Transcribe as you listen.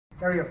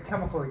area of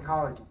chemical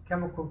ecology,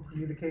 chemical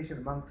communication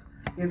amongst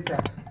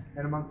insects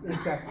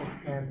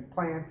and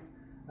plants,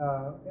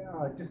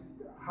 just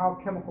how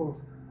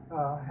chemicals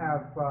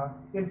have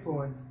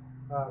influenced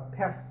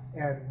pests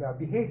and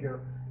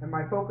behavior. And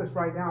my focus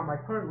right now, my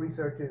current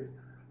research is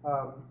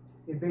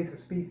invasive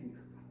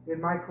species. In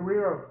my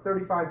career of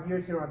 35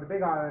 years here on the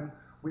Big Island,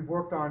 we've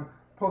worked on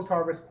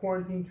post-harvest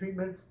quarantine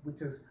treatments,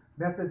 which is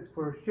methods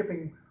for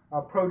shipping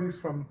produce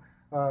from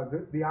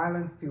the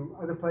islands to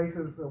other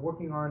places,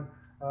 working on,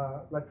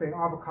 let's say,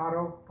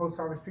 avocado,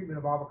 post-harvest treatment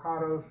of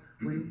avocados.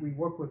 We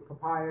work with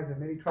papayas and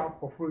many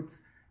tropical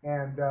fruits.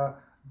 And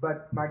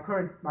but my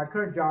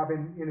current job,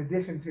 in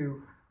addition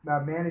to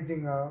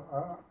managing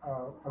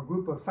a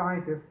group of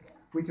scientists,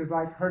 which is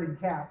like herding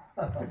cats,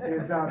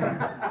 is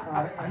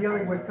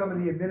dealing with some of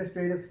the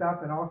administrative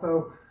stuff, and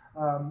also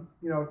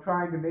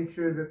trying to make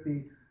sure that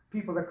the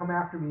people that come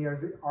after me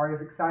are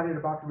as excited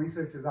about the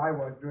research as I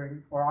was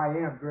I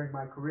am during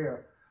my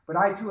career. But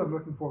I too am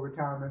looking for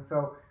retirement,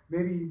 so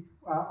maybe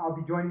I'll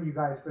be joining you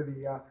guys for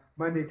the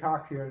Monday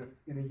talks here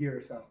in a year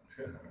or so.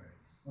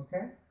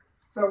 Okay?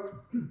 So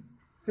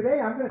today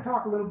I'm going to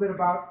talk a little bit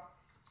about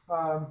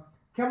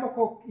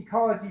chemical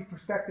ecology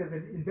perspective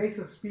and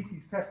invasive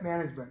species pest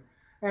management.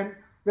 And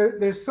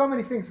there's so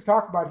many things to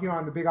talk about here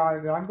on the Big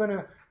Island that I'm going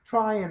to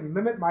try and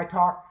limit my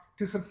talk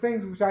to some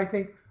things which I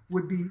think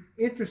would be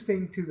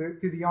interesting to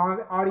the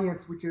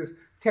audience, which is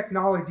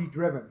technology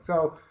driven.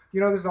 So,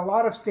 there's a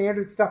lot of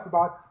standard stuff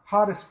about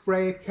how to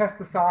spray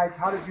pesticides,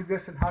 how to do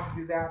this and how to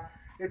do that.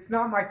 It's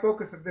not my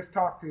focus of this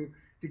talk to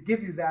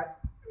give you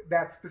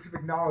that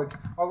specific knowledge.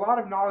 A lot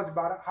of knowledge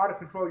about how to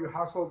control your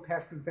household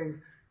pests and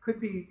things could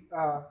be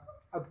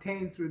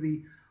obtained through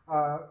the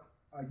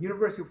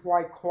University of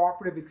Hawaii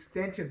Cooperative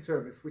Extension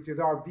Service, which is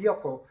our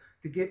vehicle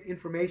to get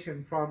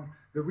information from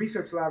the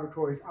research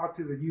laboratories out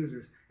to the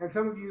users. And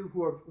some of you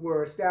who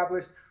are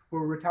established, who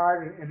are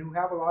retired, and who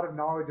have a lot of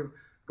knowledge of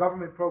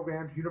government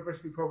programs,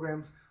 university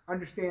programs,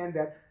 understand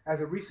that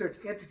as a research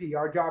entity,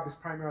 our job is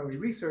primarily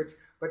research,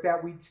 but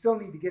that we still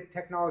need to get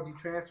technology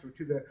transfer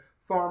to the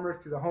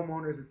farmers, to the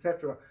homeowners,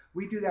 etc.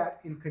 We do that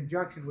in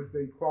conjunction with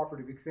the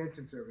Cooperative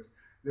Extension Service.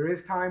 There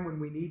is time when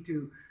we need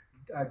to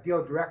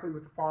deal directly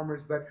with the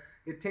farmers, but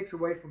it takes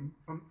away from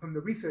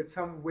the research,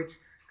 some of which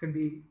can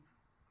be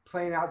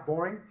plain out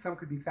boring, some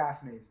could be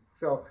fascinating.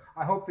 So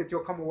I hope that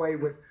you'll come away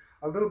with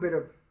a little bit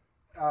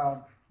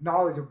of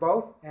knowledge of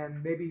both,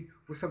 and maybe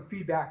with some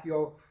feedback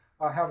you'll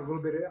have a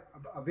little bit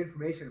of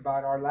information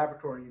about our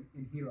laboratory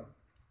in Hilo.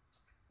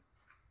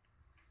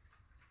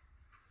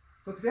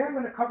 So today I'm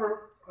going to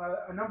cover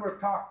a number of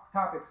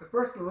topics. The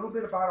first, a little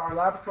bit about our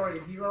laboratory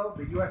in Hilo,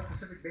 the U.S.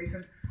 Pacific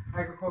Basin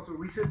Agricultural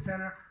Research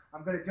Center.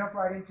 I'm going to jump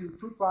right into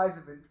fruit flies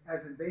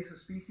as invasive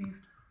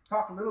species,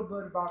 talk a little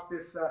bit about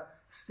this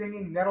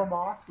stinging nettle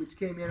moth, which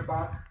came in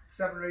about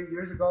 7 or 8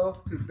 years ago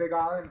to the Big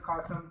Island and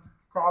caused some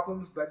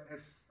problems, but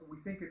as we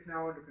think it's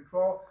now under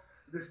control.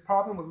 This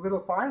problem with little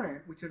fire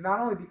ant, which is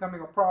not only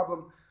becoming a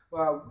problem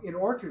in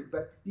orchards,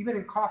 but even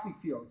in coffee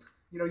fields.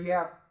 You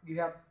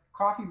have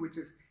coffee which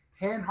is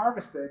hand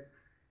harvested,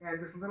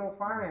 and this little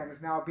fire ant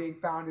is now being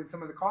found in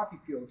some of the coffee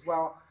fields.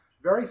 Well,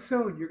 very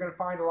soon you're going to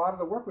find a lot of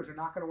the workers are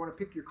not going to want to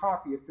pick your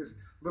coffee if this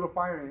little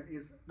fire ant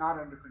is not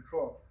under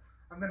control.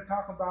 I'm going to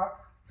talk about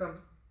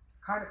some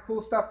kind of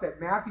cool stuff that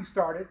Matthew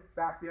started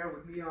back there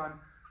with me on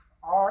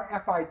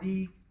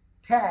RFID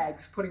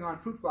tags, putting on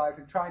fruit flies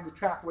and trying to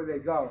track where they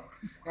go.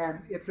 And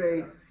it's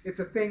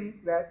a thing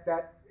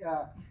that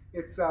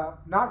it's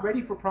not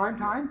ready for prime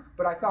time,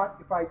 but I thought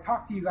if I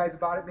talk to you guys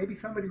about it, maybe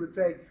somebody would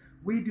say,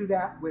 we do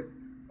that with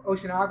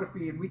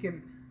oceanography, and we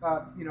can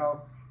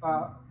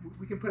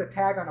we can put a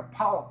tag on a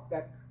polyp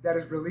that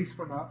is released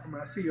from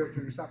a sea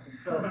urchin or something.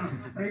 So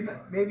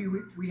maybe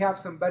we have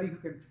somebody who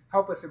can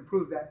help us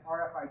improve that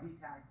RFID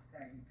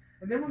tagging.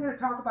 And then we're going to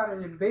talk about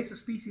an invasive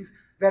species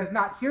that is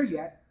not here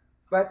yet,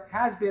 but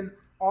has been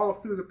all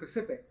through the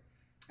Pacific.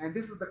 And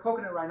this is the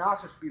coconut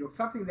rhinoceros beetle,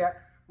 something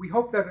that we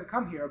hope doesn't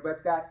come here,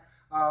 but that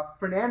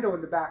Fernando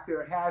in the back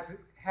there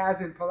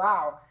has in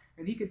Palau,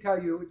 and he can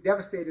tell you it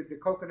devastated the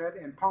coconut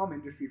and palm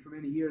industry for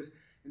many years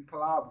in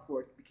Palau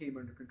before it became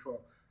under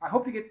control. I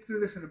hope to get through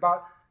this in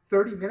about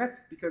 30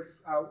 minutes because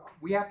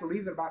we have to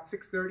leave at about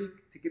 6:30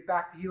 to get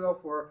back to Hilo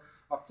for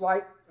a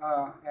flight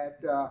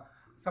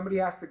somebody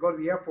has to go to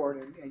the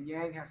airport, and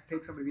Yang has to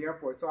take somebody to the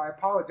airport. So I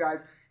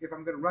apologize if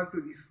I'm going to run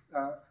through these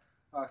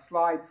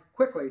slides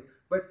quickly,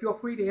 but feel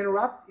free to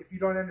interrupt if you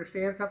don't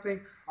understand something.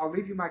 I'll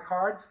leave you my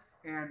cards,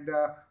 and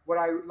what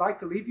I would like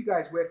to leave you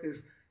guys with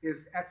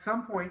is at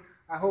some point,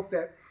 I hope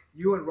that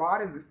you and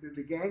Rod and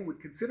the gang would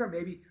consider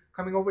maybe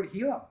coming over to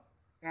Hilo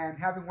and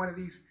having one of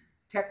these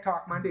Tech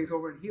Talk Mondays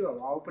over in Hilo.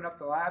 I'll open up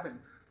the lab and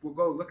we'll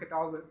go look at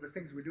all the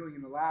things we're doing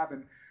in the lab.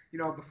 And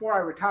before I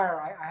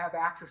retire, I have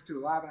access to the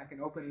lab and I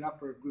can open it up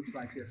for groups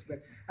like this.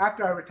 But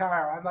after I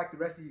retire, I'm like the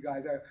rest of you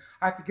guys.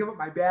 I have to give up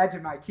my badge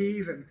and my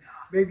keys, and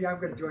maybe I'm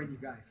going to join you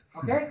guys.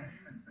 Okay?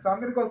 So I'm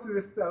going to go through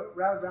this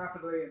rather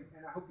rapidly,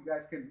 and I hope you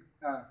guys can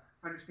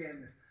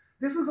understand this.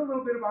 This is a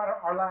little bit about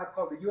our lab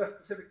called the U.S.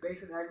 Pacific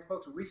Basin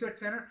Agricultural Research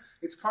Center.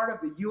 It's part of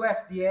the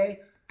USDA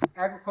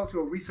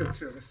Agricultural Research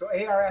Service. So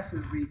ARS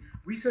is the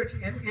research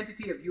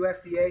entity of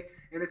USDA,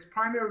 and its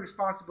primary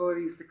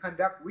responsibility is to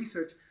conduct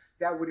research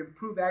that would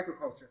improve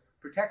agriculture,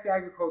 protect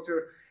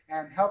agriculture,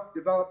 and help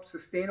develop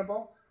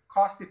sustainable,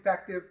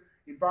 cost-effective,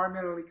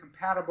 environmentally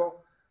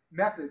compatible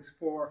methods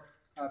for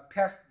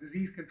pest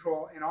disease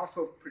control, and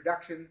also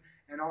production,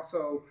 and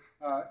also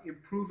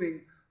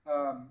improving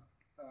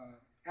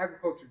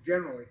agriculture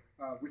generally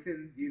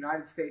within the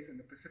United States and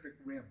the Pacific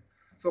Rim.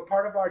 So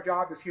part of our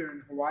job is here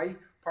in Hawaii,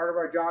 part of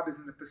our job is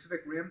in the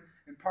Pacific Rim,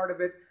 and part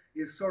of it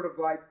is sort of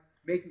like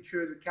making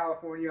sure that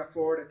California,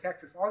 Florida,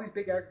 Texas, all these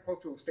big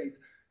agricultural states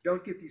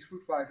don't get these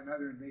fruit flies and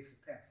other invasive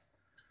pests.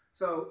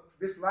 So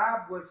this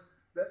lab was,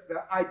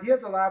 the idea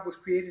of the lab was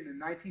created in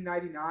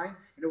 1999,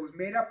 and it was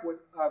made up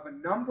of a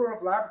number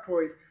of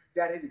laboratories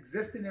that had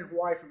existed in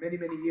Hawaii for many,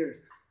 many years.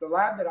 The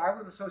lab that I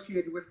was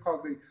associated with,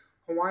 called the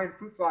Hawaiian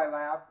Fruit Fly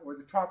Lab, or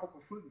the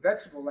Tropical Fruit and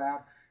Vegetable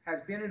Lab,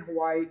 has been in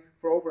Hawaii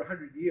for over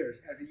 100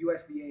 years as a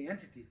USDA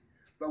entity.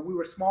 But we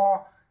were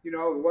small, you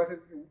know,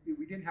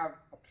 we didn't have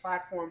a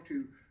platform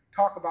to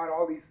talk about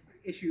all these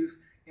issues,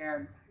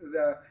 and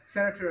the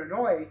Senator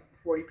Inouye,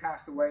 before he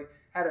passed away,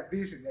 had a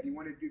vision that he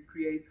wanted to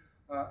create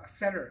a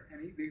center, and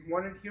he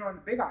wanted it here on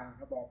the Big Island,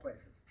 of all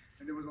places.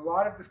 And there was a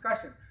lot of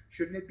discussion.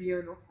 Shouldn't it be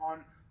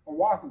on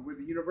Oahu, where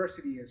the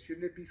university is?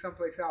 Shouldn't it be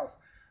someplace else?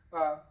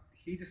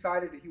 He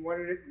decided that he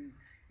wanted it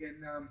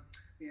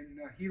in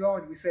Hilo,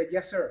 and we said,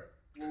 yes, sir.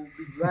 We'll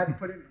be glad to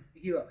put it in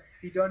Hilo.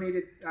 He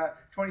donated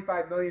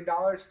 $25 million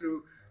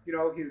through, you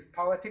know, his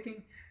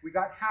politicking. We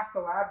got half the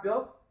lab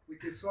built,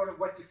 which is sort of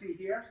what you see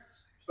here.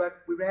 But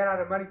we ran out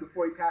of money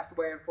before he passed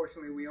away.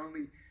 Unfortunately, we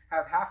only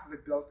have half of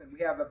it built, and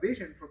we have a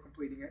vision for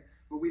completing it,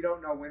 but we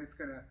don't know when it's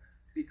going to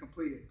be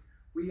completed.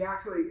 We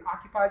actually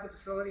occupied the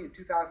facility in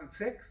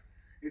 2006.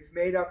 It's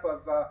made up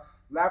of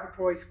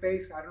laboratory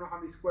space. I don't know how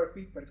many square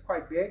feet, but it's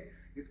quite big.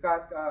 It's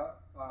got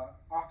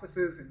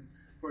offices and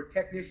for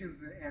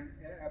technicians and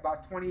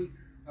about 20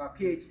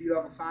 PhD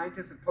level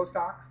scientists and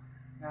postdocs,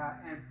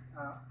 and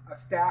a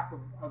staff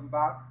of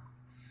about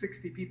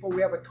 60 people.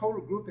 We have a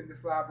total group in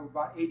this lab of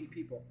about 80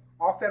 people,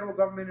 all federal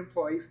government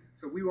employees.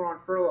 So we were on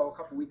furlough a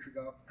couple weeks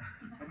ago,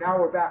 and now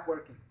we're back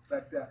working.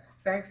 But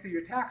thanks to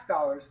your tax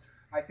dollars,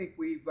 I think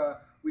we've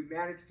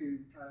managed to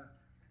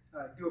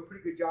do a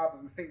pretty good job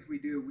of the things we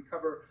do. We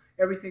cover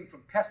everything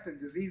from pests and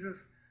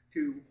diseases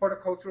to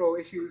horticultural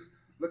issues,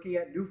 looking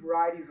at new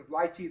varieties of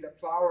lychee that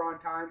flower on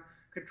time,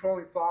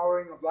 controlling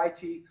flowering of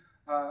lychee.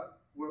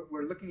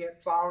 We're looking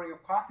at flowering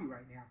of coffee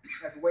right now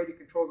as a way to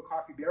control the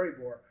coffee berry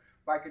borer.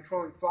 By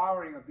controlling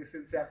flowering of this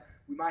insect,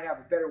 we might have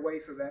a better way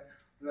so that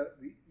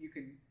you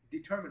can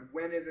determine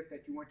when is it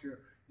that you want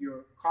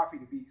your coffee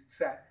to be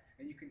set,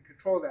 and you can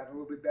control that a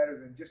little bit better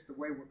than just the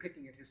way we're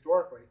picking it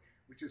historically,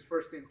 which is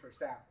first in,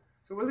 first out.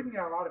 So we're looking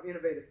at a lot of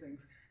innovative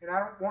things, and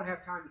I won't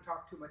have time to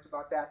talk too much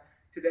about that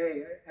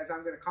today, as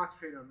I'm going to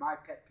concentrate on my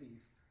pet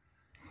peeves.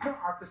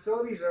 Our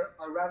facilities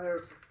are rather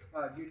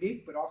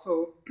unique, but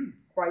also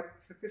quite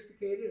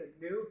sophisticated and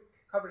new.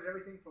 Covers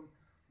everything from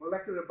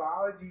molecular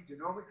biology,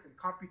 genomics, and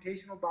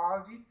computational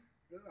biology,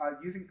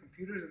 using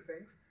computers and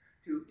things,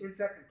 to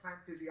insect and plant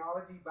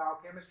physiology,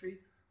 biochemistry,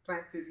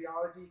 plant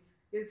physiology,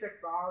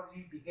 insect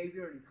biology,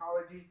 behavior, and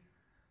ecology.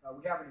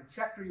 We have an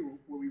insectary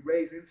where we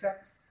raise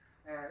insects.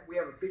 We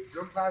have a big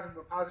germplasm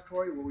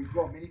repository where we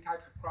grow many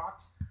types of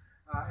crops.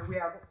 And we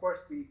have, of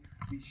course, the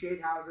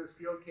shade houses,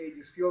 field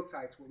cages, field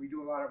sites where we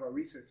do a lot of our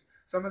research.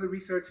 Some of the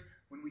research,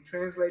 when we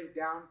translate it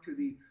down to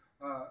the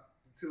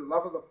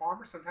level of the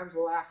farmer, sometimes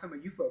we'll ask some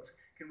of you folks,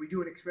 can we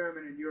do an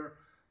experiment in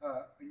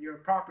your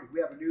property?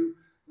 We have a new,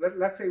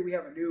 let's say we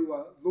have a new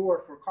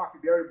lure for coffee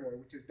berry borer,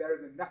 which is better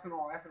than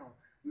methanol, ethanol.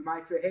 We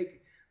might say,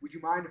 hey, would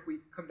you mind if we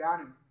come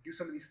down and do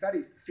some of these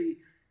studies to see,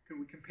 can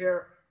we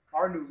compare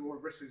our new lure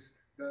versus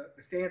the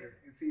standard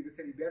and see if it's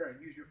any better, and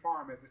use your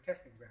farm as a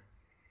testing ground.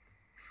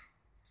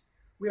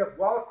 We have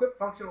well-equipped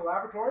functional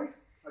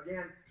laboratories.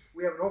 Again,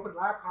 we have an open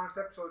lab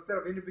concept, so instead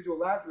of individual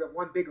labs, we have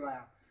one big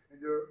lab. And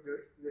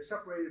they're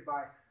separated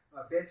by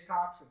bench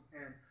tops,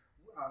 and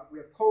we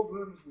have cold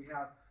rooms, we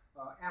have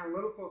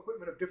analytical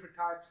equipment of different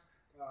types,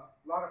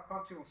 a lot of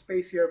functional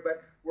space here,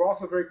 but we're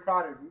also very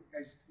crowded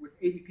with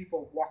 80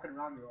 people walking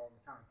around there all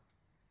the time.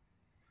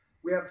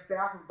 We have a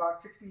staff of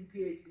about 16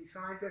 PhD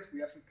scientists. We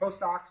have some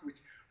postdocs, which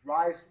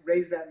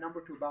raise that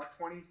number to about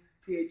 20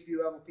 PhD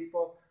level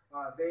people.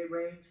 They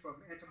range from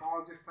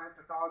entomologists, plant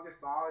pathologists,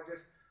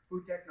 biologists,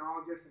 food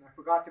technologists, and I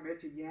forgot to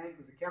mention Yang,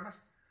 who's a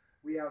chemist.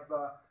 We have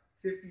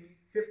 50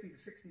 to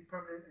 60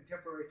 permanent and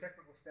temporary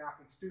technical staff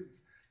and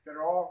students that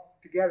are all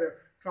together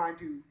trying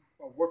to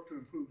work to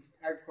improve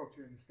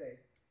agriculture in the state.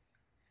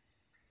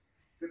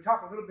 To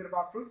talk a little bit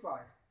about fruit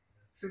flies.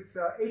 Since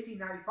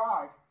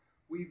 1895,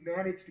 we've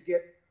managed to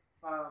get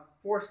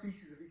 4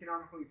 species of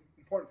economically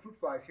important fruit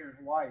flies here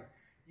in Hawaii.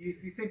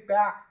 If you think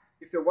back,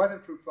 if there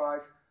wasn't fruit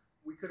flies,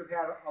 we could have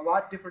had a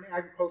lot different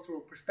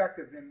agricultural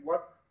perspective than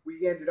what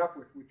we ended up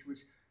with, which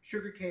was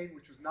sugarcane,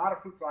 which was not a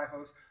fruit fly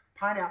host,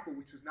 pineapple,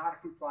 which was not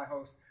a fruit fly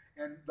host,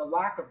 and the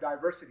lack of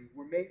diversity.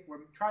 We're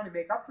trying to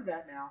make up for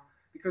that now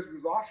because we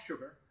lost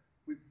sugar.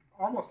 We've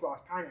almost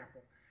lost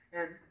pineapple.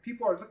 And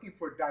people are looking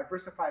for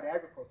diversified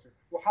agriculture.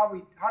 Well, how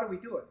do we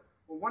do it?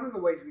 Well, one of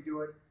the ways we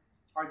do it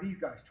are these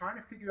guys, trying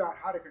to figure out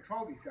how to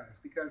control these guys,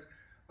 because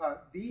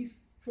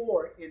these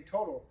 4 in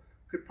total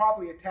could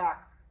probably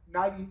attack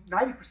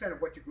 90%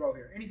 of what you grow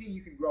here. Anything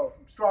you can grow,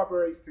 from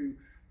strawberries to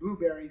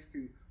blueberries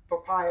to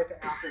papaya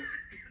to apples,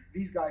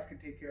 these guys can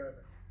take care of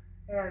it.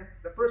 And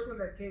the first one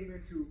that came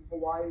into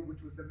Hawaii,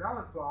 which was the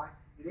melon fly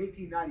in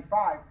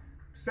 1895,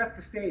 set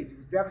the stage. It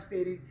was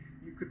devastating.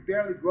 You could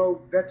barely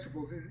grow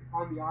vegetables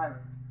on the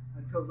islands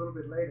until a little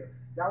bit later.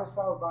 That was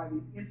followed by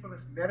the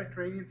infamous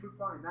Mediterranean fruit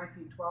fly in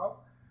 1912,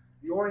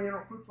 the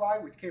Oriental fruit fly,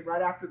 which came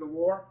right after the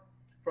war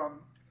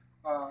from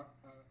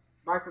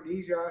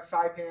Micronesia,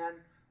 Saipan,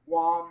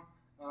 Guam,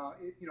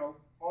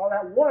 all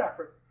that war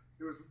effort.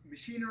 There was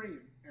machinery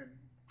and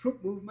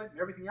troop movement and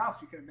everything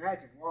else you can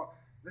imagine. Well,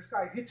 this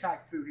guy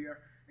hitchhiked through here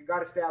and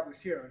got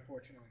established here,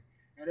 unfortunately,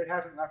 and it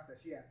hasn't left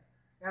us yet.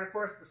 And of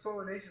course, the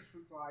Solanaceous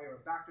fruit fly, or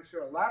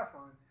Bactrochera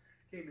latifrons,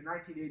 came in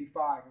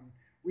 1985, and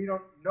we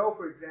don't know,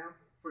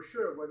 for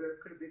sure whether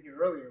it could have been here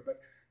earlier, but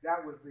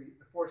that was the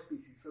 4th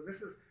species. So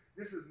this is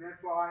Mint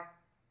fly,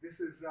 this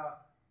is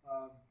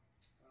I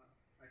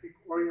think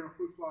Oriental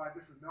fruit fly,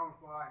 this is melon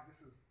fly, and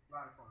this is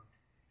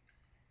latifrons.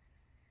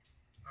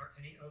 Are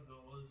any of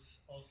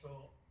those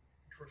also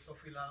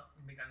Drosophila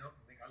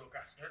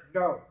megalogaster?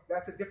 No,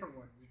 that's a different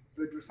one.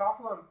 The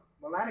Drosophila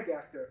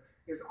melanogaster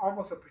is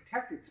almost a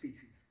protected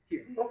species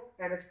here,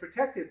 and it's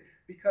protected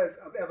because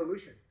of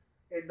evolution.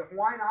 And the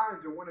Hawaiian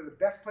Islands are one of the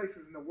best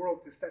places in the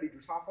world to study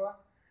Drosophila,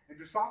 and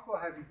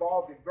Drosophila has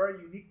evolved in very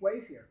unique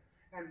ways here.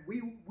 And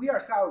we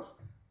ourselves,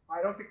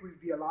 I don't think we'd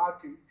be allowed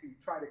to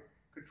try to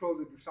control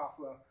the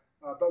Drosophila,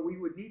 but we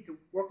would need to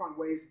work on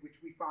ways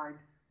which we find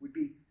would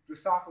be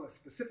Drosophila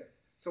specific.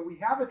 So we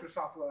have a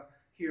Drosophila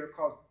here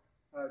called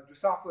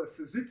Drosophila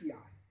Suzukii,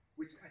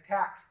 which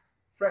attacks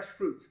fresh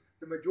fruits.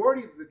 The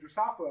majority of the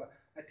Drosophila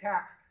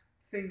attacks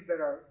things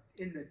that are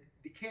in the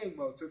decaying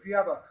mode. So if you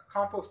have a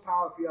compost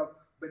pile, if you have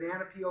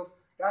banana peels,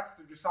 that's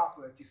the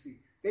Drosophila that you see.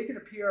 They can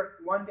appear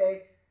one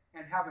day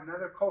and have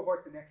another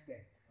cohort the next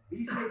day.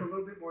 These take a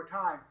little bit more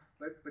time,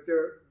 but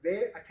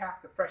they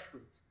attack the fresh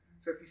fruits.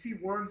 So if you see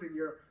worms in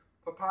your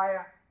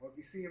papaya, or if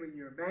you see them in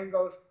your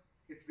mangoes,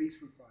 it's these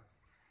fruit flies.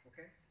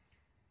 Okay?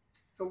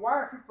 So why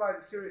are fruit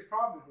flies a serious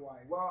problem in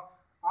Hawaii? Well,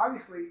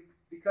 obviously,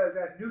 because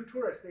as new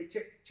tourists, they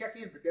check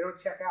in, but they don't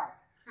check out.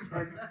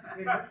 And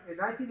in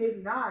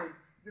 1989,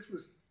 this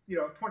was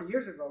 20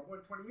 years ago, more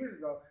than 20 years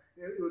ago,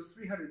 it was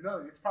 $300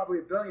 million. It's probably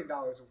 $1 billion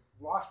of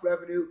lost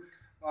revenue,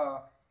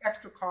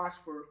 extra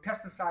costs for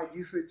pesticide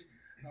usage,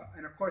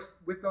 and of course,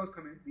 with those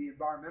come in the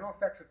environmental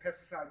effects of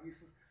pesticide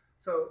uses.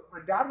 So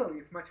undoubtedly,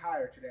 it's much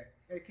higher today.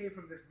 And it came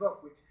from this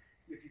book, which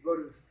if you go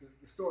to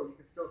the store, you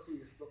can still see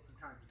this book from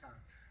time to time.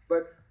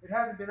 But it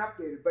hasn't been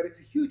updated, but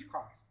it's a huge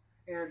cost.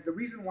 And the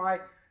reason why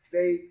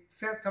they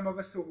sent some of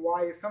us to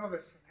Hawaii is some of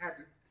us had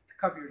to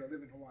come here to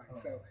live in Hawaii. Oh.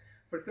 So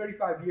for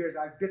 35 years,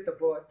 I bit the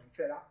bullet and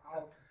said,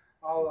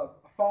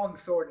 I'll fall on the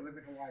sword and live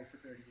in Hawaii for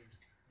 30 years.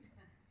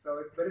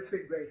 So, but it's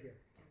been great here.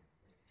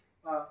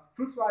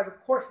 Fruit flies, of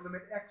course,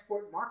 limit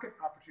export market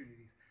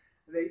opportunities.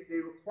 They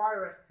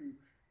require us to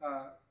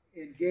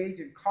engage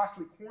in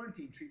costly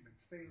quarantine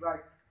treatments, things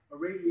like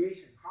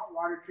irradiation, hot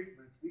water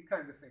treatments, these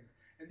kinds of things.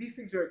 And these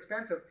things are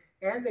expensive,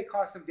 and they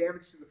cause some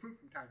damage to the fruit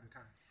from time to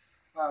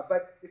time.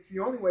 But it's the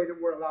only way that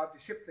we're allowed to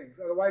ship things.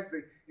 Otherwise,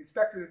 the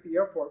inspectors at the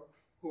airport,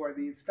 who are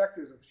the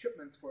inspectors of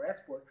shipments for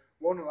export,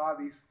 won't allow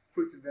these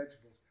fruits and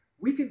vegetables.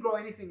 We can grow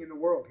anything in the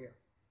world here.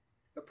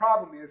 The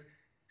problem is,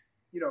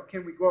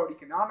 can we grow it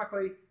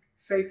economically,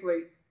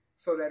 safely,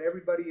 so that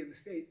everybody in the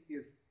state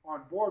is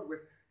on board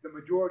with the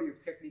majority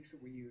of techniques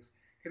that we use?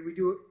 Can we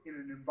do it in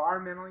an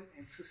environmentally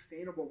and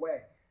sustainable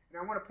way?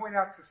 And I want to point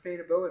out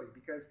sustainability,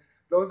 because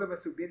those of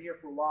us who've been here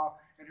for a while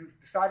and who've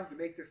decided to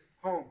make this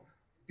home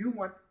do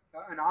want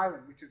an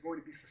island which is going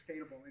to be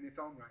sustainable in its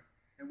own right.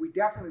 And we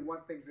definitely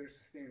want things that are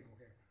sustainable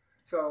here.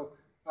 So,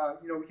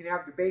 we can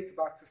have debates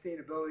about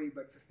sustainability,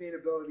 but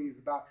sustainability is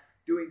about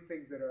doing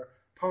things that are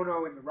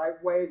pono in the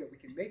right way, that we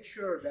can make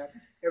sure that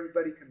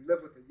everybody can live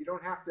with it. You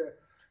don't have to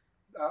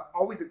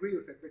always agree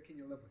with it, but can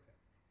you live with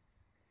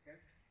it? Okay?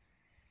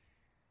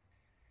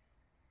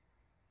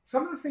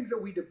 Some of the things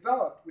that we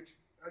developed, which,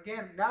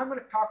 again, now I'm going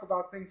to talk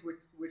about things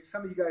which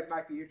some of you guys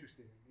might be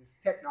interested in, is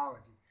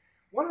technology.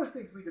 One of the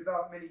things we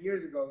developed many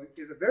years ago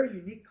is a very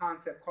unique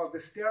concept called the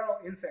sterile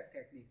insect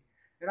technique.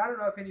 And I don't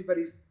know if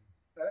anybody's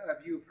of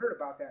you have heard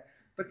about that,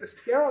 but the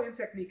sterile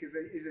insect technique is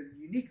a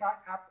unique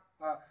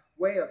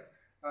way of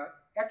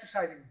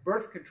exercising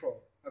birth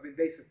control of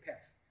invasive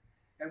pests.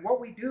 And what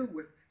we do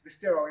with the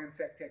sterile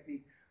insect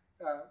technique,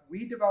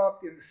 we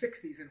developed in the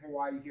 60s in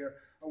Hawaii here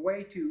a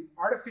way to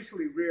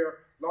artificially rear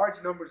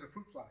large numbers of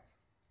fruit flies.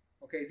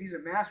 Okay, these are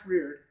mass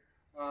reared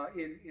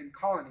in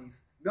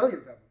colonies,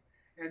 millions of them.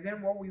 And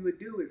then what we would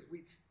do is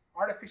we'd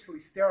artificially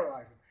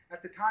sterilize them.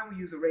 At the time, we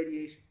use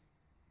irradiation.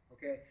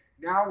 Okay,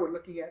 now we're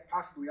looking at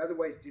possibly other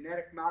ways,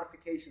 genetic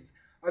modifications,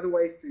 other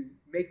ways to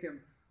make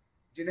them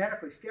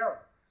genetically sterile.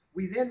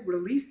 We then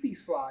release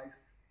these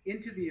flies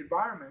into the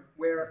environment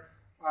where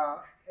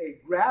a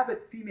gravid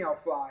female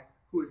fly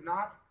who is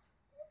not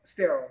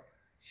sterile,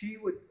 she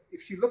would,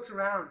 if she looks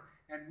around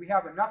and we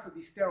have enough of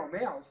these sterile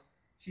males,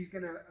 she's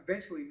going to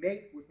eventually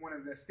mate with one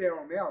of the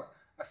sterile males,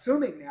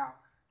 assuming now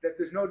that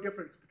there's no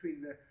difference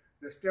between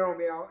the sterile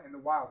male and the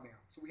wild male.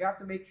 So we have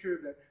to make sure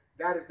that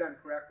that is done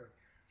correctly.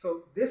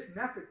 So this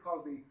method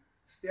called the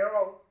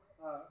sterile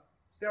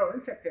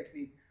insect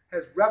technique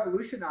has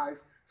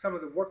revolutionized some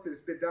of the work that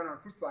has been done on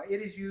fruit fly.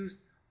 It is used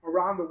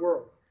around the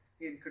world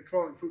in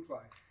controlling fruit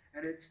flies.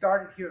 And it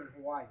started here in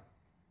Hawaii.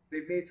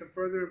 They've made some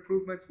further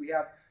improvements. We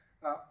have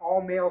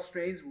all male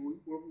strains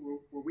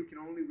where we can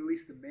only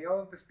release the male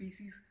of the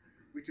species,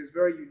 which is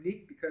very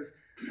unique because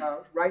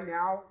right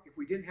now, if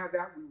we didn't have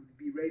that, we would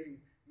be raising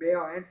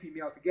male and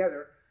female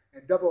together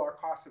and double our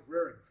cost of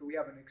rearing. So we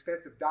have an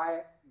expensive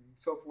diet and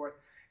so forth.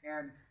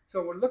 And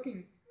so we're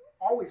looking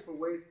always for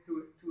ways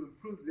to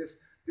improve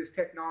this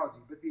technology.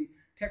 But the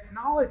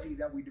technology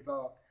that we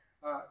developed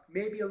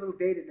may be a little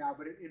dated now,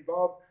 but it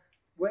involved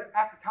what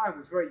at the time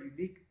was very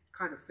unique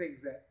kind of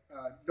things that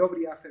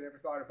nobody else had ever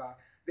thought about.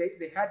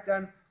 They had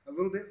done a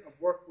little bit of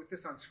work with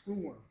this on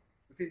screwworm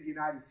within the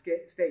United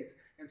States,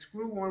 and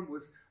screwworm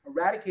was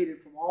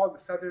eradicated from all the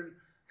southern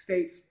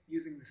states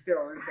using the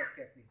sterile insect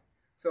technique.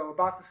 So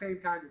about the same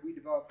time that we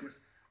developed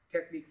this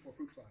technique for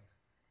fruit flies.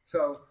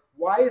 So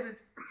why isn't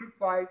fruit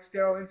fly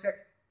sterile insect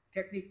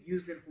technique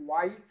used in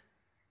Hawaii?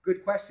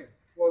 Good question.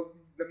 Well,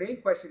 the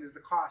main question is the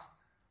cost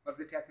of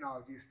the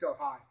technology is still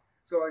high.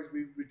 So as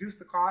we reduce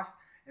the cost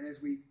and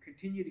as we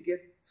continue to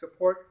get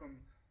support from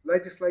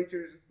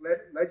legislators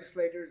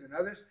and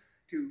others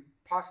to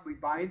possibly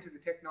buy into the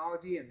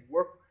technology and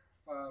work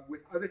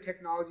with other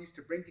technologies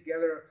to bring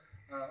together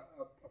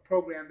a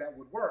program that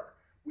would work,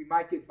 we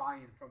might get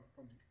buy-in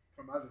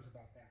from others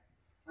about that.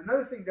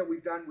 Another thing that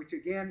we've done, which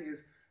again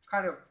is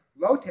kind of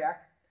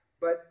low-tech,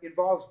 but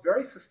involves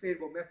very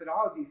sustainable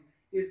methodologies,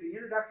 is the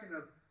introduction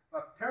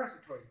of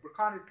parasitoids,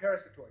 braconid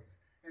parasitoids.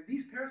 And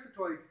these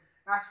parasitoids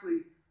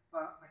actually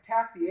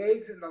attack the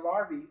eggs and the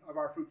larvae of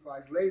our fruit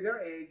flies, lay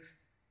their eggs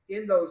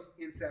in those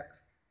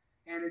insects,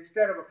 and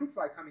instead of a fruit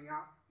fly coming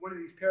out, one of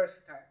these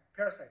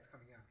parasites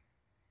coming out.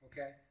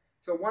 Okay?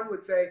 So one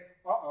would say,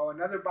 uh-oh,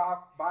 another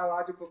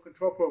biological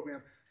control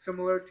program,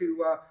 similar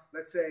to,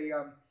 let's say,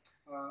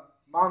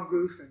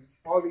 mongoose and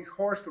all these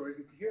horror stories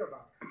that you hear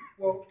about.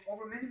 Well,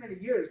 over many, many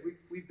years,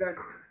 we've done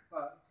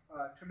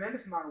a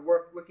tremendous amount of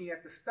work looking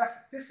at the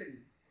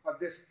specificity of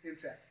this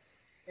insect.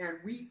 And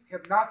we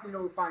have not been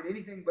able to find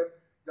anything but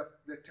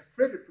the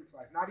tephritid fruit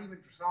flies, not even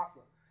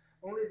Drosophila.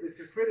 Only the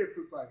tephritid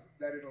fruit flies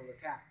that it'll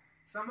attack.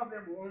 Some of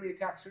them will only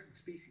attack certain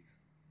species,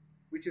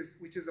 which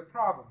is a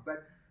problem.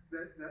 But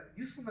the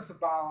usefulness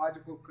of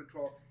biological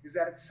control is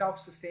that it's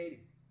self-sustaining.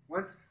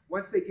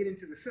 Once they get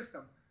into the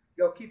system,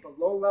 they'll keep a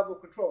low-level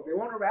control. They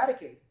won't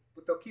eradicate,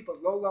 but they'll keep a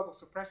low-level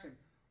suppression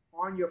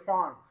on your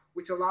farm,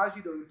 which allows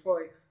you to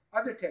employ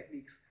other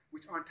techniques,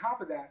 which on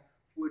top of that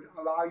would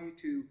allow you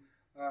to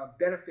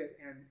benefit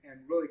and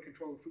really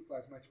control the fruit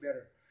flies much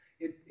better.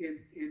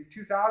 In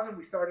 2000,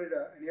 we started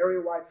an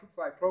area-wide fruit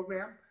fly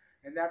program,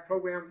 and that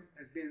program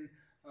has been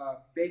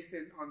based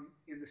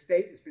in the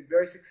state. It's been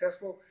very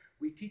successful.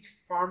 We teach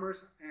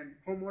farmers and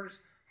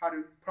homeowners how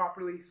to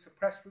properly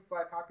suppress fruit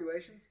fly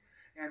populations,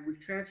 and we've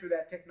transferred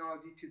that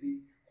technology to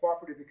the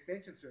Cooperative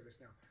Extension Service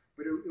now.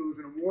 But it was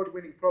an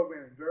award-winning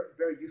program and very,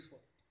 very useful.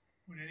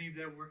 Would any of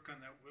that work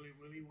on that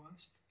willy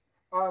wasp?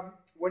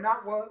 We're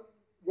not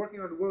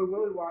working on the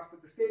willy wasp,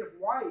 but the state of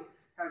Hawaii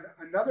has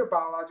another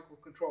biological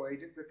control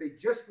agent that they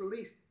just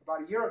released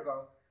about a year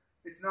ago.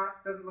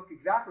 Doesn't look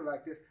exactly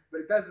like this,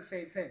 but it does the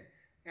same thing.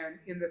 And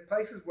in the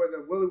places where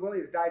the willy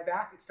has died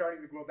back, it's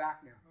starting to grow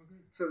back now.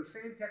 Okay. So the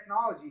same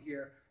technology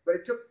here, but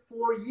it took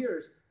 4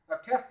 years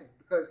of testing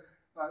because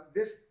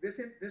this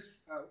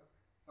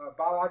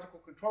biological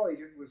control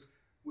agent was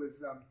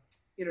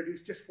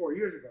introduced just 4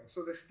 years ago.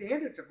 So the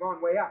standards have gone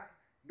way up.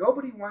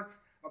 Nobody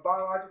wants a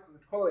biological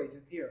control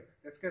agent here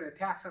that's going to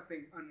attack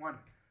something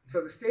unwanted.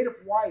 So the state of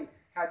Hawaii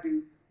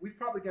we've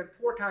probably done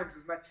 4 times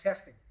as much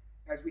testing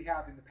as we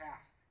have in the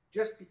past,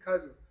 just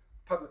because of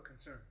public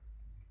concern.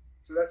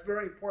 So that's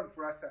very important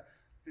for us to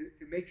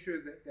make sure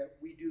that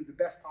we do the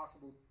best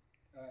possible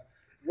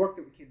work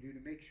that we can do to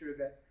make sure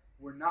that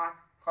we're not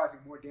causing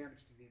more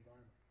damage to the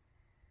environment.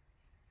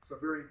 So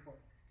very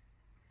important.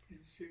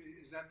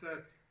 Is that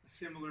the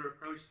similar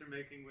approach they're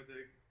making with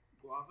the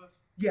guavas?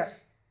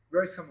 Yes,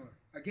 very similar.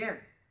 Again,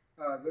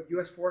 the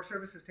U.S. Forest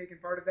Service has taken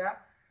part of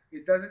that.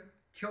 It doesn't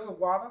kill the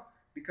guava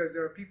because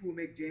there are people who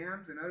make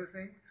jams and other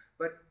things,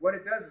 but what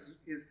it does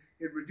is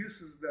it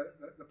reduces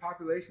the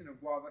population of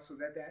guava so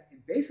that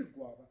invasive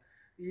guava,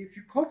 if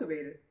you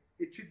cultivate it,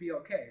 it should be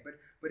okay.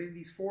 But in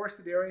these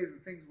forested areas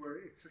and things where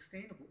it's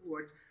sustainable,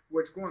 or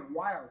where it's going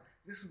wild,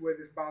 this is where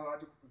this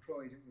biological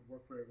control agent would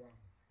work very well.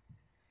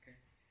 Okay.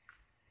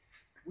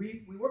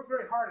 We work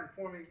very hard in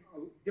forming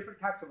different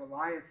types of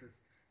alliances.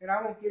 And I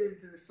won't get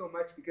into this so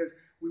much because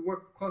we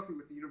work closely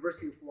with the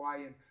University of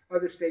Hawaii and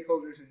other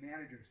stakeholders and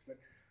managers. But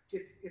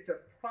it's a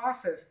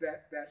process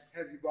that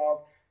has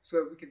evolved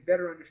so that we can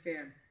better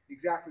understand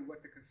exactly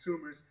what the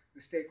consumers,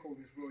 the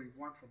stakeholders really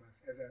want from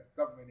us as a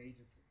government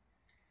agency.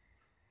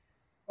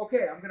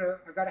 Okay, I've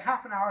got a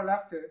half an hour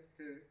left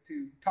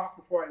to talk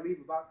before I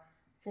leave about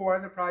 4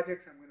 other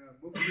projects. I'm going to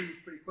move through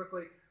these pretty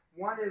quickly.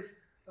 One is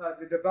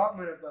the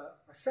development of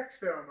a sex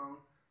pheromone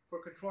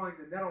for controlling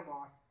the nettle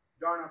moth,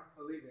 Darna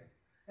polivia.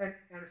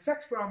 And a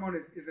sex pheromone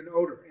is an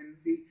odor. And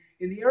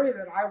in the area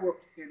that I work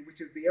in, which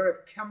is the area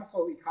of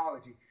chemical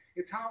ecology,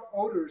 it's how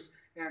odors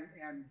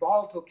and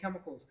volatile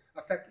chemicals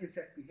affect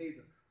insect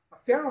behavior.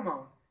 A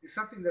pheromone is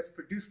something that's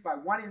produced by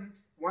one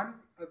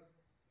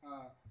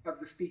of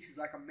the species,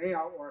 like a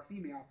male or a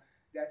female,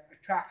 that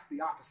attracts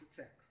the opposite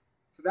sex.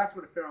 So that's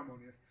what a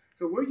pheromone is.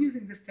 So we're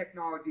using this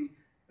technology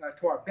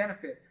to our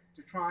benefit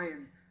to try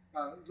and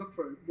look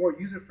for more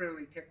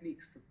user-friendly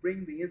techniques to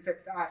bring the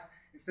insects to us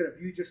instead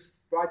of you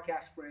just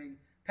broadcast spraying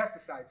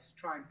pesticides to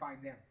try and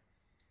find them.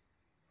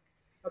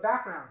 A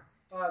background.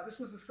 This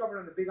was discovered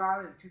on the Big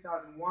Island in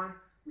 2001.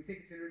 We think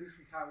it's introduced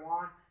from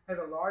Taiwan. Has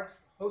a large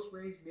host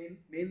range,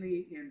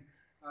 mainly in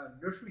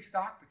nursery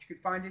stock, but you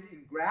can find it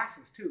in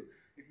grasses too.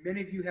 If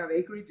many of you have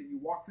acreage and you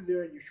walk through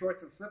there in your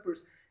shorts and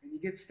slippers and you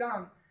get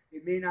stung,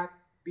 it may not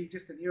be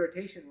just an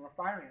irritation or a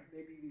fire ant,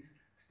 maybe these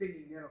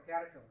stinging nettle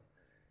caterpillar.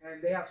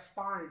 And they have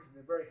spines and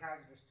they're very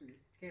hazardous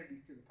can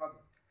be to the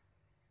public.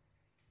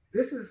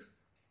 This is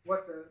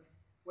what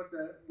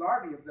the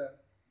larvae of the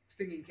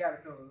stinging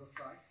caterpillar looks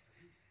like.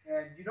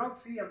 And you don't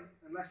see them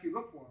unless you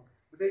look for them,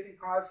 but they can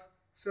cause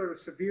sort of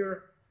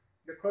severe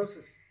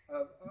necrosis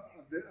of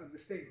the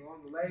stings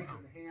along the legs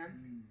and the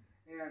hands.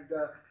 And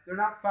they're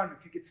not fun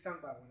if you get stung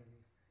by one of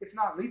these. It's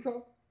not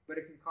lethal, but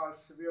it can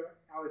cause severe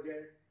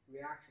allergic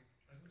reactions.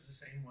 Are those the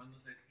same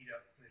ones that eat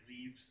up the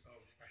leaves of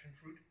passion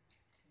fruit?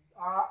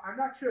 I'm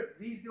not sure if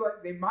these do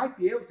it. They might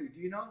be able to. Do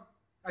you know?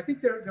 I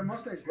think they're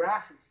mostly in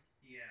grasses.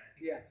 Yeah, I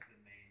think that's the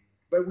main.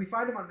 But we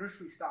find them on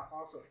nursery stock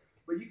also.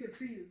 But you can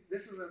see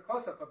this is a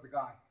close-up of the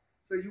guy.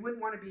 So you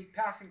wouldn't want to be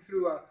passing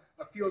through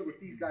a field with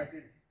these guys in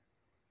it.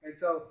 And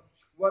so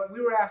what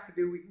we were asked to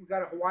do, we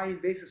got a Hawaii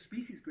invasive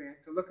species grant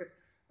to look at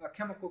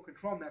chemical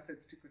control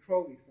methods to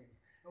control these things.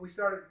 And we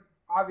started,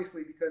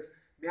 obviously, because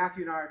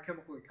Matthew and I are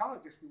chemical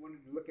ecologists, we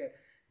wanted to look at,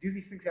 do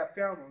these things have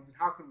pheromones and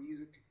how can we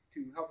use it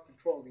to help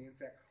control the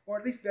insect, or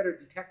at least better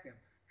detect them?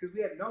 Because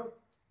we had no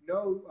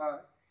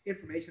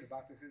information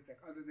about this insect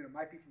other than it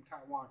might be from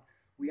Taiwan.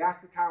 We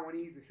asked the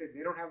Taiwanese, they said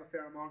they don't have a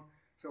pheromone,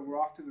 so we're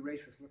off to the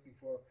races looking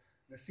for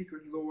the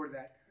secret lure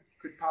that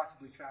could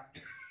possibly trap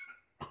them.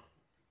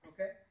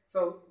 Okay,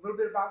 so a little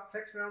bit about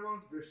sex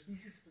pheromones. They're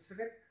species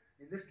specific.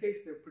 In this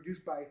case, they're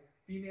produced by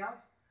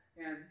females,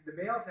 and the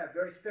males have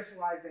very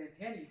specialized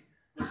antennae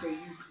that they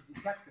use to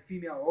detect the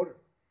female odor.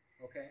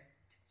 Okay,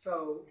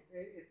 so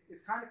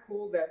it's kind of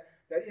cool that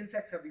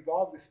insects have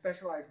evolved this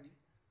specialized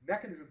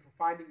mechanism for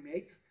finding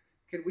mates.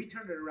 Can we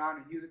turn it around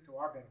and use it to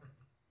our benefit?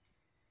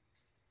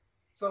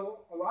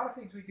 So a lot of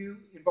things we do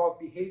involve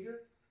behavior,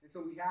 and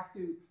so we have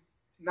to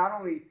not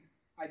only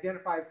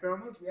identify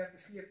pheromones, we have to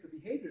see if the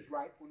behavior is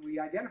right when we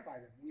identify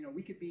them. You know,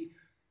 we could be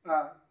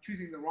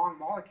choosing the wrong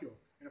molecule,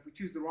 and if we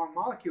choose the wrong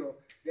molecule,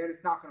 then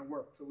it's not going to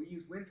work. So we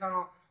use wind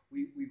tunnel.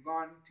 We've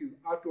gone to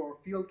outdoor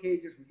field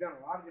cages. We've done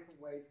a lot of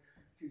different ways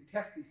to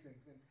test these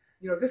things. And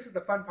you know, this is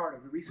the fun part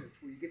of the research,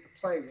 where you get to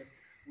play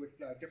with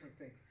different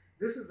things.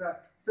 This is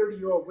a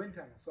 30-year-old wind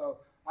tunnel, so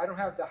I don't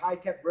have the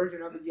high-tech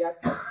version of it yet,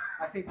 but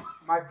I think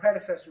my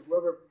predecessor,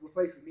 whoever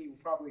replaces me, will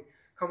probably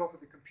come up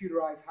with a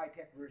computerized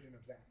high-tech version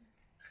of that.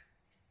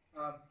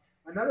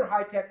 Another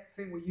high-tech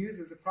thing we use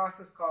is a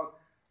process called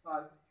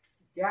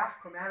gas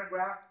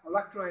chromatograph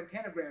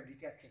electroantennogram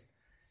detection.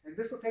 And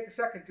this will take a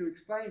second to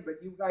explain,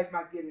 but you guys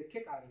might get a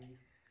kick out of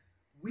these.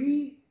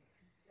 We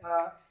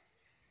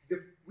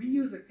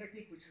use a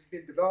technique which has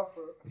been developed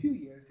for a few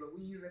years, but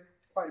we use it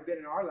quite a bit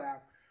in our lab,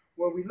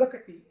 where we look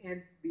at the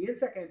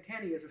insect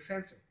antennae as a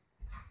sensor.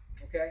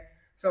 Okay?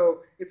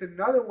 So it's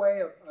another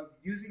way of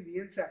using the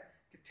insect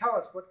to tell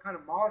us what kind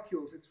of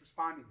molecules it's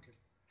responding to.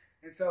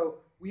 And so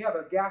we have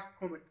a gas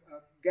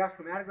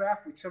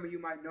chromatograph, which some of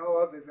you might know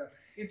of as an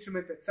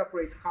instrument that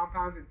separates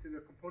compounds into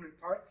their component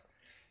parts.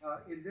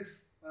 In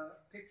this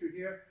picture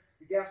here,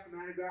 the gas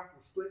chromatograph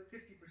will split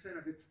 50%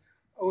 of its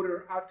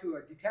odor out to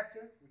a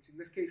detector, which in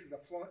this case is a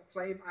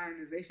flame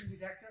ionization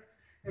detector,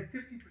 and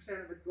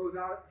 50% of it goes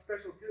out a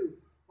special tube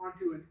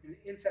onto an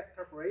insect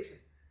preparation.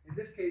 In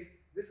this case,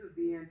 this is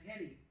the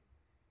antennae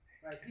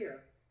right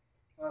here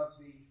of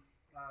the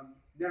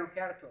nettle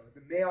caterpillar,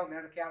 the male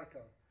nettle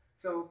caterpillar.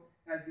 So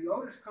as the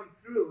odors come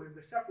through and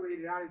they're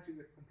separated out into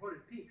the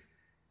component peaks,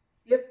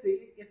 if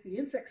the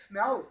insect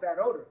smells that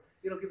odor,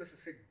 it'll give us a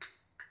signal.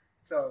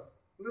 So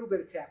a little bit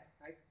of tech.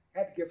 I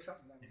had to give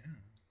something like that.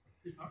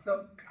 Yeah.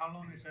 So how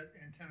long has that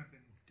antenna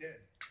been dead?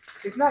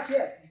 It's not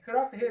dead. You cut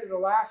off the head,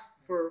 it'll last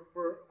for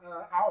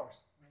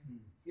hours.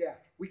 Yeah,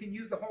 we can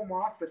use the whole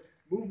moth, but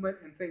movement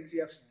and things,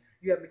 you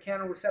have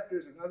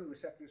mechanoreceptors and other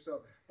receptors.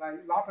 So by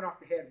lopping off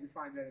the head, we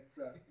find that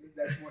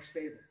it's more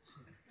stable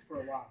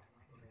for a while.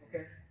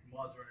 Okay.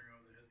 Moths running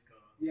around with the heads cut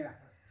off. Yeah.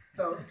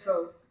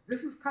 So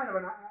this is kind of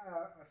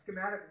a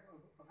schematic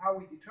of how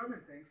we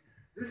determine things.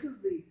 This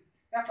is the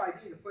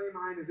FID, the flame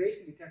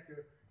ionization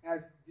detector,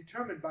 as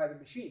determined by the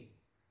machine.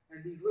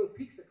 And these little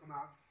peaks that come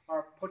out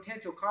are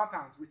potential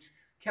compounds, which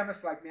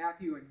chemists like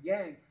Matthew and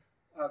Yang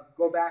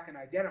go back and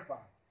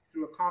identify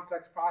through a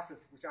complex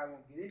process, which I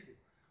won't get into.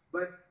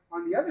 But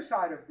on the other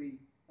side of the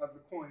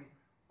coin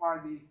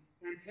are the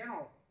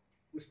antennal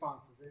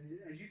responses. And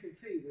as you can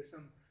see, there's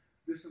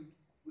some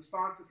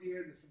responses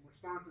here, there's some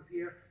responses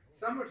here.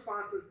 Some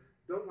responses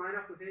don't line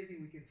up with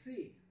anything we can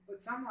see,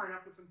 but some line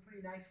up with some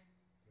pretty nice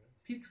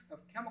peaks of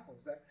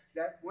chemicals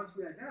that once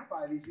we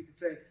identify these, we can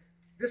say,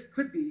 this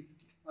could be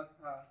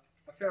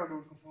a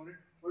pheromone component,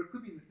 or it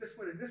could be this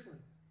one and this one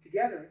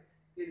together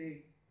in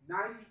a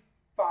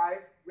 95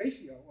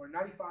 ratio, or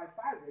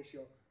 95-5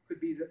 ratio could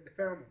be the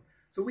pheromone.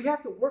 So we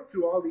have to work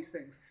through all these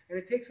things, and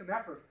it takes some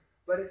effort,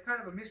 but it's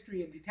kind of a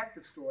mystery and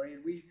detective story,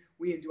 and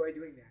we enjoy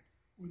doing that.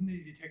 Wouldn't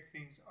they detect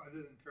things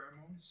other than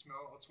pheromones?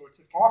 Smell all sorts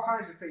of All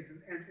chemicals? kinds of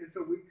things, and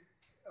so we,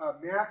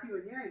 Matthew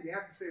and Yang, they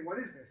have to say, what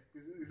is this?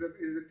 Is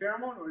it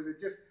pheromone, or is it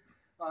just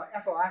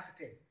ethyl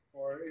acetate,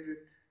 or is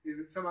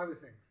it some other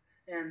things?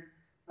 And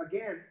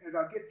again, as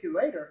I'll get to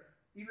later,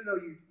 even though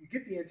you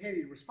get the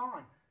antennae to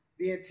respond,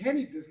 the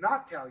antennae does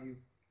not tell you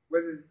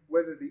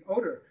whether the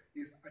odor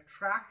is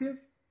attractive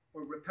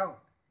or repellent.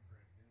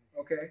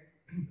 Okay,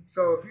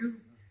 so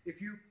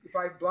if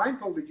I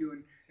blindfolded you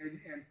and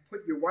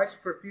put your wife's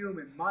perfume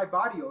and my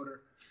body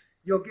odor,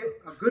 you'll get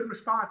a good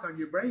response on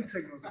your brain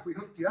signals if we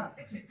hooked you up.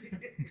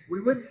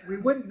 We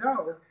wouldn't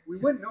know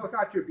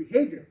without your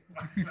behavior.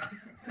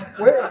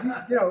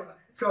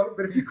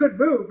 But if you could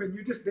move and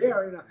you're just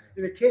there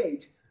in a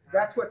cage,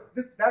 that's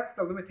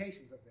the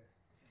limitations of this.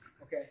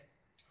 Okay.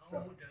 How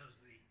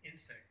does the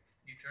insect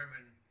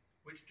determine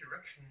which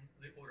direction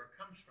the odor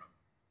comes from?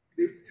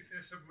 If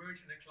they're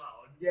submerged in a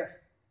cloud, yes,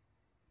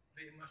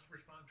 they must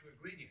respond to a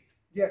gradient.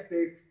 yes,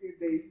 they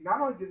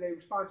not only do they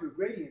respond to a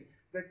gradient,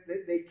 that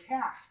they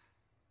cast,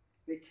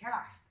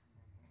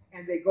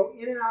 and they go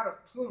in and out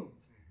of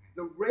plumes.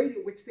 The rate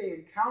at which they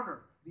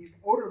encounter these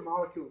odor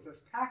molecules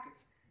as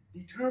packets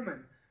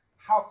determine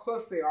how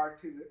close they are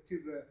to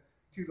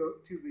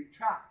the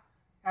trap.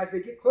 As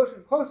they get closer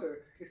and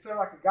closer, it's sort of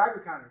like a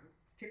Geiger counter.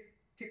 Tick,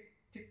 tick,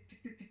 tick,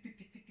 tick, tick, tick, tick,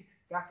 tick, tick, tick.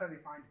 That's how they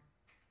find it.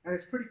 And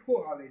it's pretty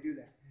cool how they do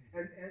that.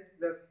 And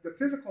the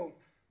physical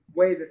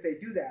way that they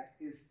do that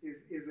is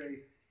a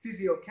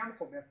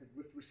physiochemical method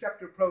with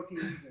receptor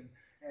proteins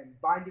and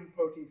binding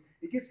proteins.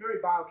 It gets very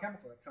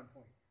biochemical at some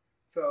point.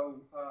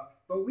 So,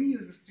 but we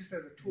use this just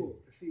as a tool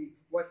to see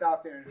what's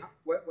out there and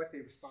what they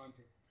respond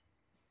to.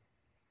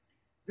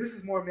 This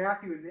is more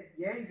Matthew and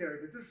Yang's area,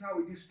 but this is how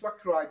we do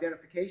structural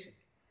identification.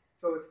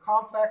 So it's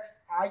complex.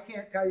 I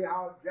can't tell you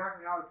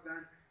exactly how it's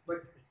done,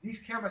 but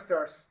these chemists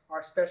are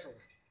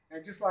specialists.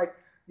 And just like,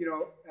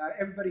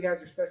 everybody has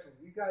their specialty.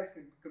 You guys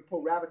can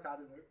pull rabbits out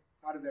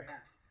of their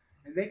hat.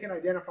 And they can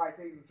identify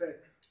things and say,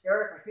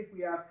 Eric, I think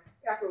we have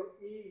ethyl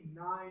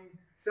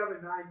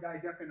E979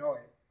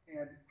 didecanoate.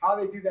 And how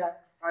they do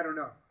that, I don't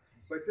know.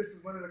 But this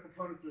is one of the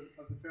components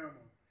of the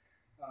pheromone.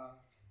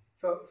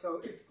 So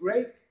it's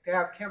great to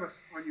have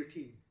chemists on your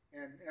team.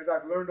 And as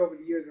I've learned over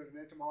the years as an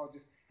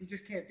entomologist, you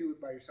just can't do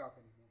it by yourself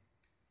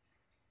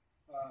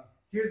anymore.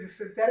 Here's a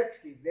synthetic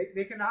scheme.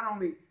 They can not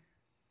only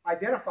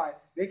identify it,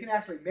 they can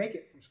actually make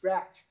it from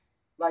scratch,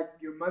 like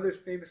your mother's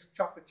famous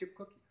chocolate chip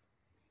cookies.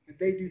 And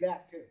they do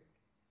that too.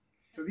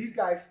 So these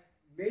guys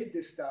made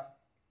this stuff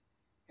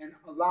and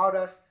allowed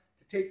us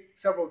to take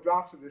several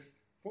drops of this,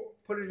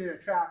 put it in a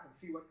trap, and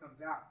see what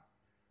comes out.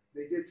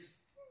 They did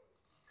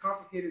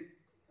complicated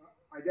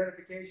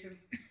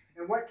identifications,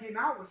 and what came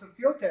out was some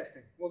field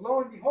testing. Well,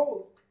 lo and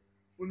behold,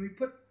 when we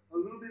put a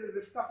little bit of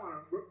this stuff on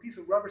a piece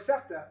of rubber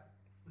septa,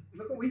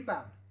 look what we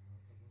found.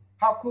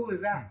 How cool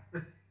is that?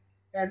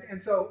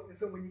 And so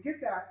when you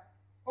get that,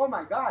 oh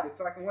my God, it's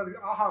like one of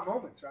the aha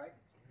moments, right?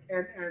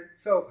 And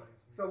so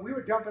we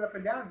were jumping up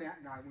and down Matt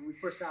and I when we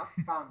first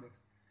found this.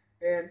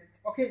 And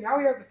okay, now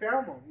we have the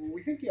pheromone. Well,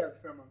 we think you have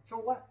the pheromone. So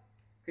what?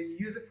 Can you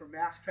use it for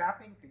mass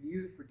trapping? Can you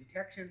use it for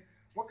detection?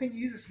 What can you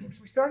use this for?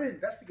 So we started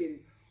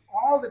investigating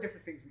all the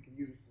different things we can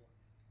use it for.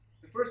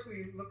 The first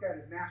we look at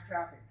is mass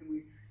trapping.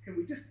 Can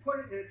we just put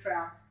it in a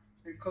trap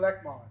and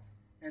collect moths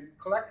and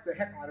collect the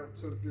heck out of them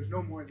so that there's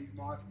no more of these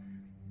moths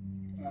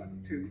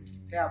to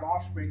have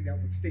offspring that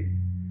would sting?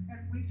 And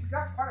we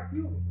got quite a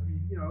few of them.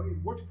 I mean,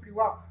 it works pretty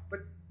well.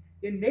 But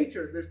in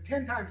nature, there's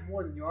 10 times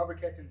more than you'll ever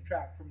catch in a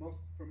trap for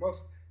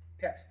most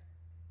pests.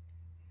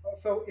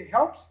 So it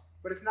helps,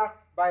 but it's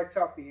not by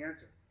itself the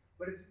answer.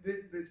 But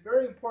it's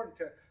very important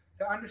to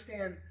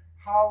understand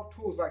how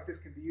tools like this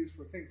can be used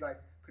for things like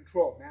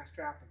control, mass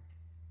trapping.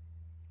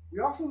 We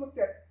also looked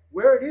at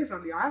where it is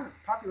on the island,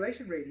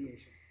 population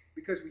radiation,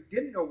 because we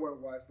didn't know where it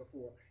was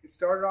before. It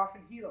started off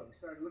in Hilo. We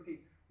started looking,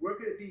 where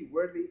could it be?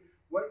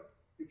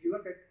 If you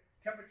look at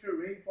temperature,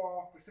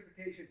 rainfall,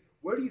 precipitation,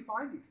 where do you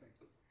find these things?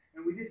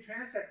 And we did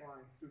transect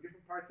lines through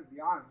different parts of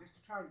the island just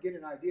to try and get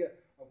an idea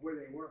of where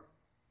they were.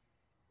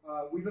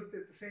 We looked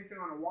at the same thing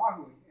on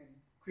Oahu and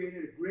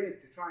created a grid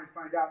to try and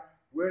find out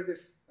where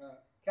this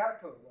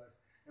caterpillar was.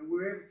 And we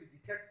were able to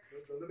detect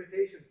the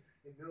limitations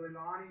in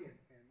Mililani and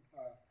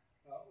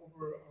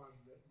over on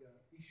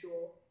the east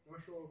shore,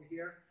 north shore over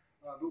here,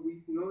 but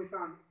we only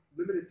found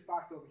limited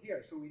spots over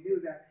here. So we knew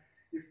that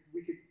if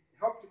we could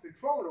help to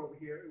control it over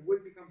here, it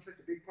wouldn't become such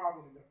a big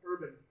problem in the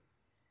urban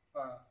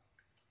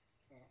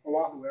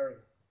Oahu area.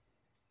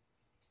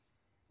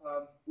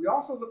 We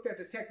also looked at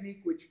a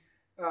technique which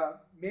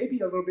may be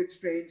a little bit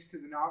strange to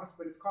the novice,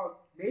 but it's called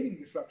mating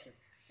disruption.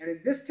 And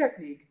in this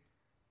technique,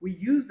 we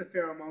use the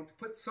pheromone to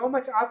put so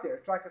much out there.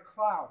 It's like a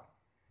cloud.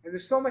 And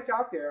there's so much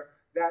out there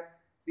that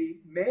the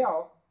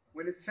male,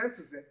 when it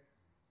senses it,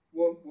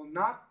 will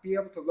not be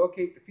able to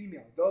locate the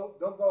female. They'll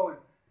go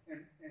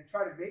and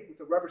try to mate with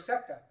the rubber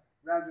septa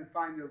rather than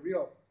find their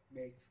real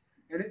mates.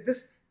 And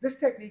this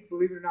technique,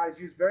 believe it or not, is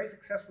used very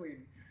successfully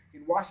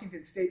in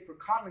Washington State for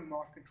codling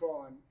moth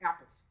control on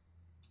apples.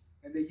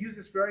 And they use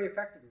this very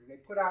effectively. They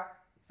put out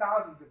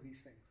thousands of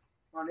these things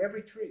on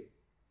every tree.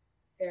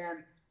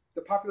 And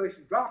the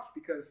population drops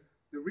because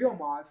the real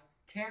moths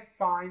can't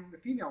find the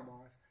female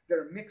moths that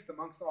are mixed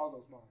amongst all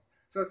those moths.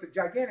 So it's a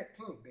gigantic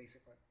plume,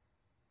 basically.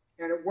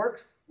 And it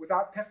works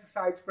without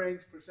pesticide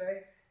sprayings per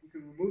se. You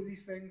can remove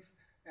these things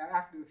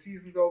after the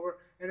season's over.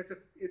 And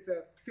it's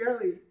a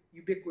fairly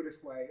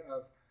ubiquitous way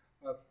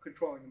of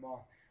controlling the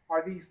moth.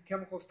 Are these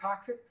chemicals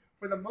toxic?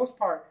 For the most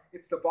part,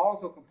 it's the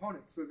volatile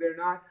components. So they're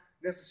not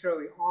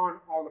necessarily on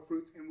all the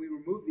fruits. And we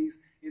remove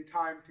these in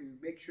time to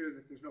make sure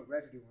that there's no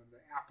residue on the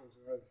apples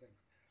or other things.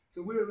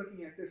 So we were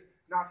looking at this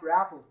not for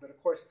apples, but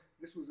of course,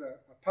 this was a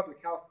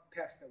public health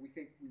pest that we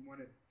think we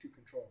wanted to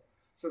control.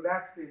 So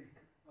that's been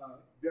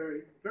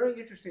very, very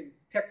interesting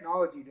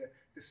technology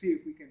to see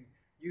if we can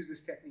use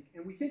this technique.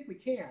 And we think we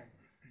can.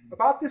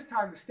 About this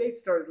time, the state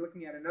started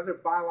looking at another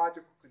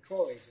biological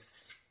control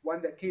agent,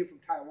 one that came from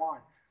Taiwan,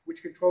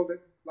 which controlled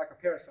it like a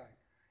parasite.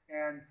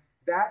 And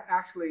that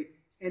actually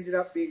ended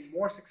up being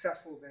more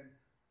successful than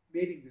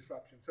mating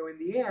disruption. So in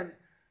the end,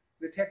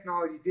 the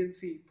technology didn't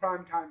see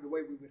prime time the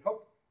way we would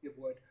hope it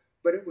would,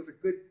 but it was a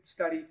good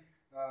study.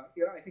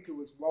 I think it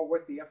was well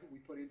worth the effort we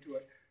put into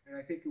it, and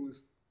I think it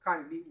was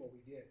kind of neat what we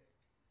did.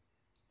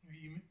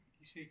 You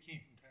say it came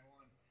from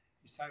Taiwan.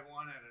 Is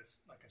Taiwan at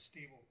like a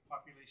stable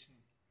population?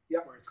 Yeah,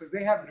 because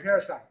they have the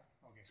parasite.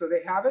 Okay. So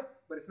they have it,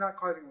 but it's not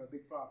causing them a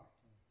big problem.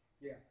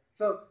 Yeah.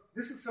 So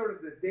this is sort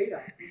of the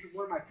data. This is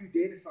one of my few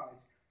data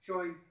slides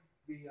showing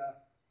the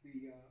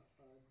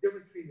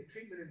difference between the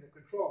treatment and the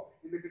control.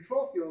 In the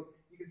control field,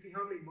 you can see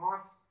how many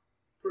moths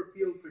per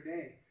field per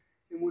day.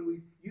 And when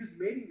we used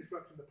mating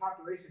disruption, the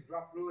population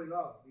dropped really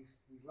low, these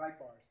light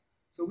bars.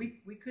 So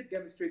we could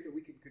demonstrate that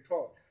we can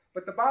control it.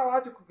 But the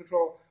biological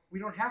control, we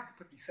don't have to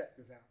put these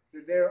sectors out.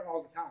 They're there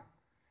all the time.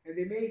 And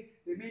they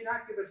may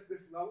not give us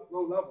this low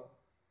level,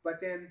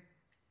 but then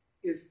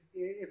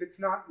if it's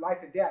not life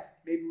and death,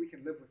 maybe we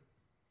can live with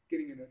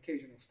getting an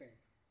occasional sting.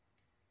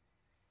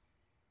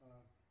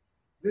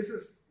 This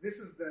is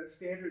the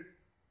standard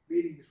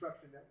mating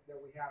disruption that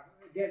we have.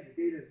 Again,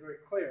 the data is very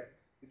clear,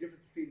 the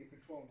difference between the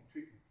control and the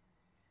treatment.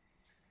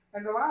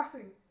 And the last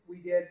thing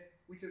we did,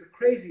 which is a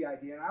crazy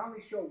idea, and I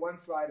only show one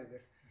slide of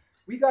this,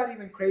 we got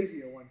even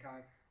crazier one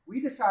time. We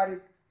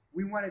decided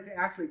we wanted to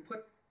actually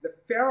put the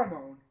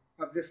pheromone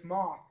of this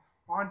moth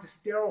onto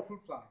sterile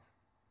fruit flies.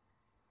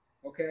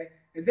 Okay?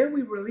 And then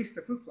we released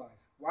the fruit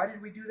flies. Why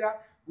did we do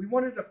that? We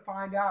wanted to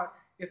find out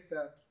if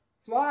the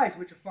flies,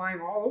 which are flying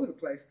all over the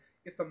place,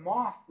 if the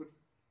moth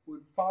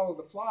would follow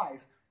the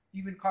flies,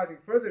 even causing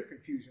further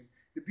confusion.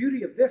 The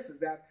beauty of this is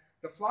that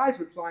the flies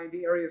would fly into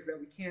areas that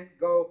we can't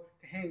go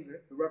to hang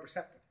the rubber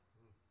septum.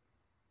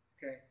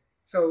 Okay?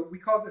 So we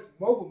call this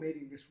mobile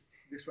mating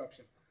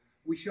disruption.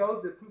 We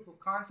showed the proof of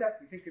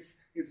concept. We think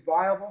it's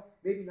viable,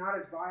 maybe not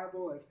as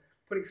viable as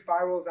putting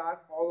spirals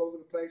out all over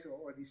the place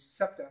or these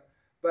septa.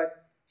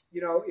 But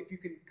if you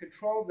can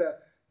control the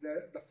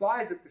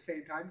flies at the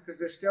same time, because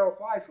they're sterile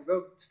flies, so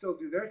they'll still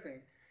do their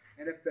thing.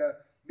 And if the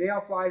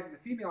male flies and the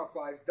female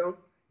flies don't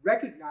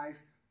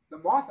recognize the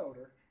moth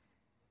odor,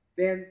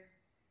 then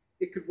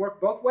it could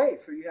work both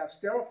ways. So you have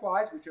sterile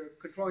flies, which are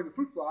controlling the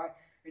fruit fly,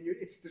 and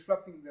it's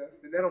disrupting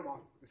the nettle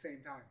moth at the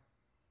same time.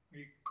 Are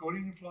you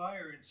coating the fly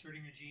or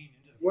inserting a gene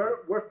into the fly?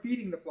 We're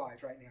feeding the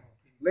flies right now.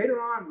 Later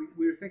on,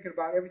 we were thinking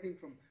about everything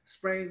from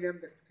spraying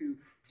them to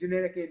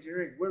genetic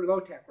engineering. We're low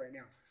tech right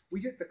now.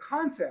 The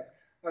concept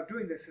of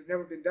doing this has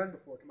never been done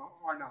before, to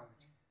our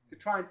knowledge. To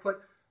try and put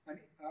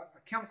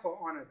a chemical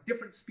on a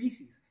different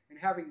species and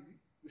having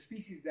the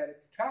species that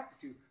it's attracted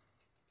to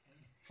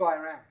fly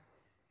around.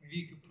 Maybe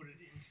you could put it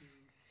into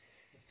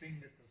the thing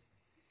that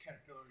the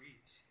caterpillar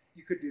eats.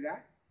 You could do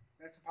that.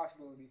 That's a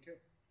possibility too.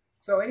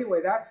 So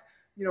anyway, that's,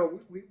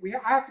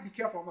 I have to be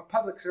careful. I'm a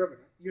public servant.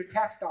 Your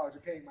tax dollars are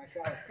paying my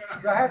salary.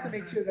 So I have to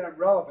make sure that I'm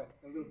relevant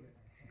a little bit.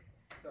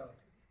 So,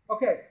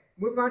 okay,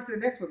 moving on to the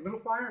next one, little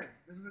fire ant.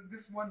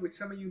 This is one which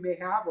some of you may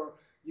have or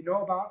you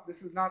know about.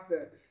 This is not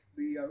the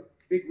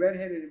big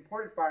red-headed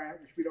imported fire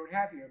ant, which we don't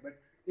have here, but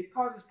it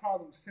causes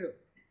problems too.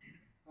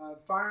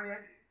 Fire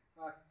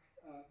ant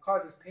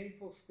causes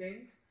painful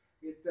stings.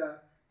 It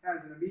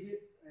has an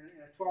immediate and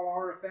a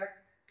 12-hour effect.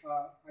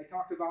 I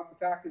talked about the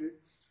fact that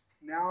it's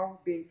now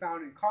being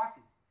found in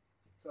coffee.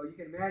 So you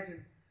can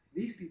imagine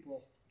these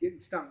people getting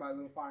stung by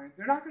little fire ants,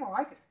 they're not going to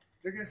like it.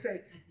 They're going to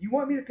say, "You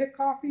want me to pick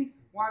coffee?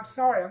 Well, I'm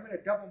sorry, I'm going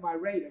to double my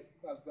rate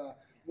of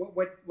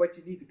what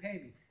you need to pay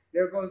me."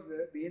 There goes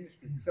the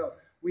industry. So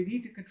we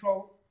need to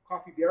control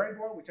coffee berry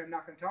borer, which I'm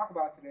not going to talk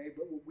about today,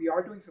 but we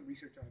are doing some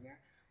research on that.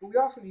 But we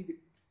also need to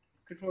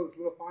control this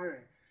little fire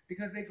ant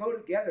because they go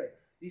together.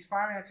 These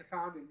fire ants are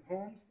found in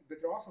homes,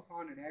 but they're also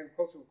found in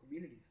agricultural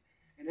communities.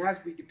 And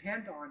as we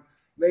depend on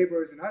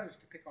laborers and others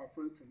to pick our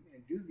fruits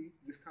and do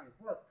this kind of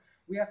work,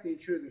 we have to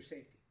ensure their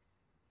safety.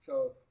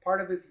 So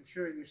part of it is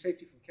ensuring their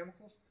safety from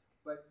chemicals,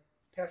 but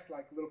pests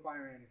like little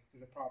fire ant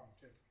is a problem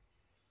too.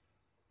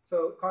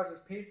 So it causes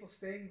painful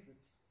stings.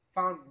 It's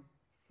found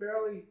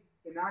fairly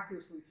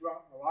innocuously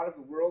throughout a lot of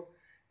the world.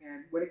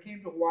 And when it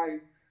came to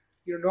Hawaii,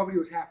 nobody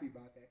was happy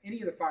about that.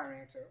 Any of the fire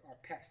ants are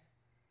pests.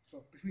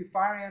 So between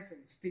fire ants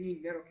and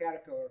stinging nettle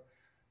caterpillar,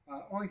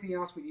 only thing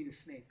else we need is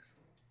snakes.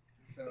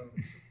 So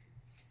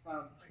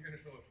I'm going to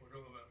show a photo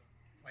of a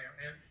fire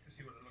ant to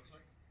see what it looks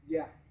like.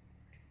 yeah.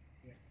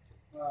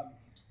 Well,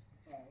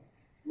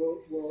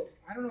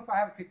 I don't know if I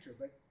have a picture,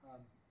 but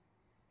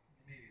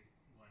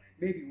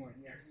maybe one.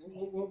 Yes,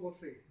 we'll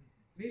see.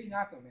 Maybe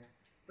not though, Matt.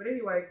 But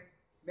anyway,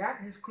 Matt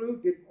and his crew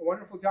did a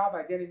wonderful job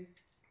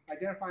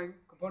identifying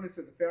components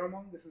of the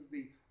pheromone. This is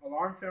the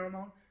alarm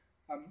pheromone.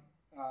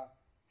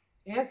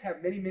 Ants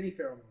have many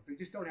pheromones. They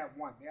just don't have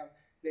one.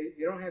 They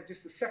don't have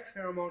just a sex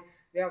pheromone.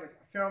 They have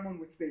a pheromone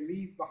which they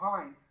leave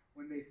behind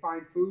when they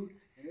find food,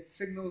 and it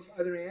signals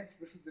other ants.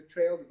 This is the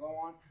trail to go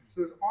on.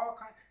 So there's all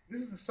kinds.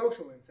 This is a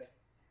social insect,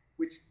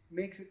 which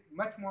makes it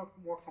much more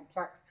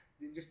complex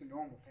than just a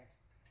normal pest.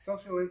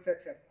 Social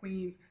insects have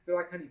queens. They're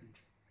like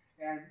honeybees,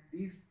 and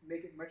these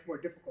make it much more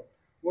difficult.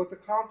 Well, it's a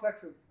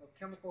complex of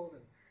chemicals,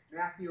 and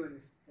Matthew and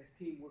his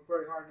team worked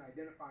very hard in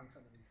identifying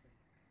some of these things.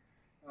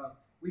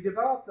 We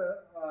developed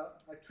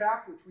a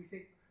trap which we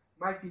think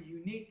might be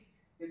unique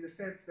in the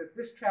sense that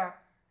this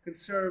trap can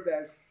serve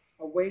as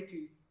a way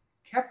to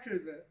capture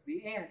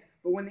the ant,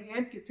 but when the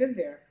ant gets in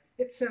there,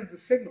 it sends a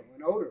signal,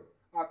 an odor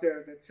out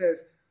there that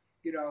says,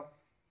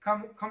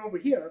 come over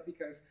here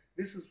because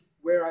this is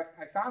where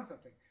I found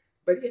something.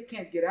 But it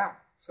can't get out.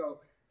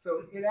 So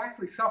it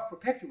actually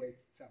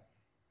self-perpetuates itself.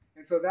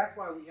 And so that's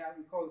why we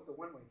call it the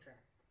one-way trap.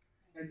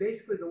 And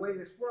basically the way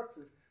this works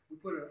is we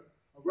put a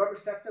rubber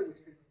septa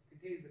which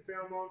contains the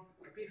pheromone,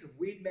 a piece of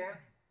weed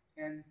mat,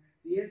 and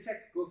the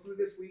insects go through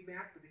this weed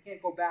mat, but they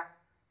can't go back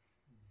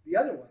the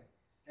other way.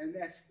 And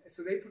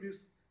so they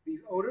produce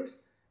these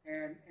odors,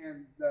 and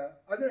the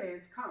other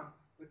ants come,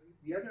 but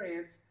the other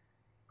ants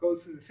go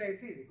through the same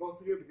thing. They go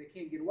through here, but they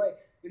can't get away.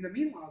 In the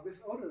meanwhile,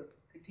 this odor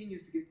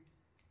continues to get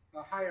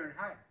higher and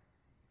higher.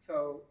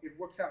 So it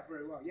works out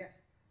very well.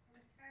 Yes?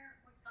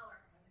 What color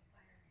are the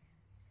fire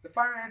ants? The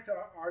fire ants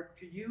are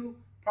to you,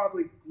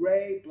 probably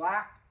gray,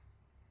 black.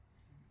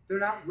 They're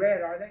not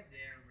red, are they?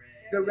 They're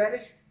red. They're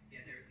reddish? Yeah,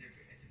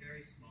 it's a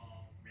very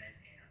small red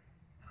ant,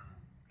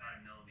 about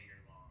a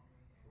millimeter long.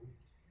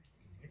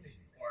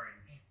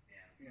 Orange,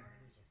 yeah.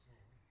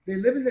 They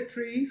live in the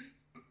trees,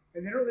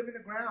 and they don't live in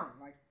the ground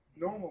like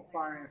normal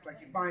fire ants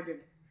like you find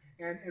in.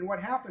 And what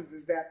happens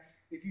is that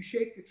if you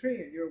shake the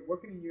tree and you're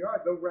working in your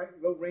yard,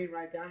 they'll rain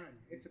right down on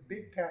you. It's a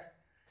big pest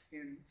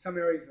in some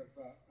areas of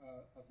the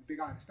Big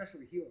Island,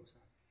 especially the Hilo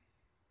side.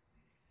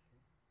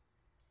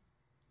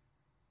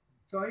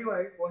 So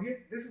anyway, well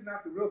here, this is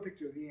not the real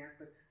picture of the ant,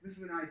 but this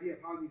is an idea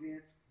of how these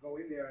ants go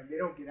in there and they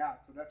don't get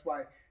out. So that's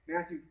why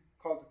Matthew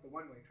called it the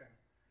one-way trap.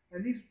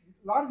 And a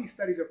lot of these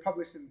studies are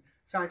published in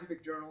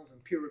scientific journals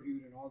and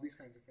peer-reviewed and all these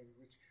kinds of things,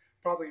 which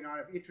probably are not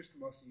of interest to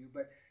most of you.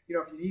 But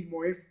if you need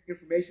more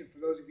information for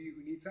those of you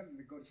who need something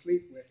to go to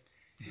sleep with,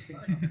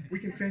 we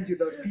can send you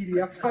those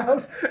PDF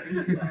files.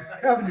 You can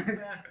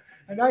have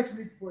a nice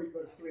read before you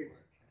go to sleep.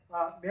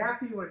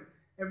 Matthew and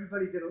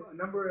everybody did a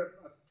number of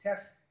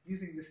tests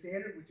using the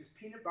standard, which is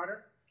peanut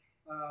butter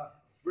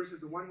versus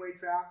the one-way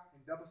trap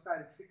and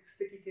double-sided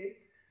sticky tape.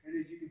 And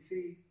as you can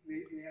see,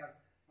 they have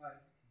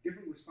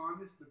different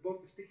responders, but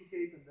both the sticky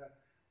tape and the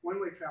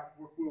one-way trap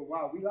work real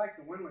well. We like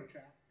the one-way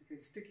trap because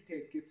the sticky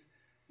tape gets,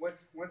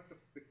 once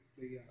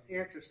the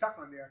ants are stuck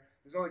on there,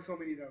 there's only so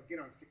many that'll get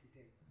on sticky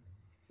tape.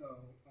 So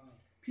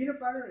peanut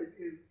butter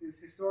is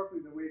historically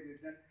the way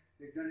they've done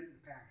it in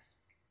the past.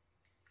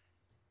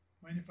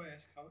 Mind if I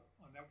ask how,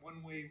 on that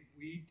one-way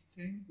weed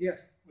thing?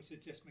 Yes. Was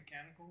it just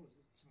mechanical? Is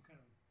it some kind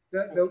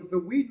of... The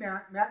weed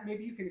mat,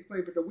 maybe you can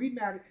explain, but the weed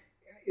mat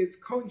is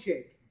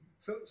cone-shaped.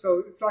 So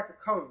it's like a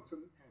cone.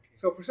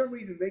 So for some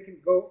reason, they can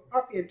go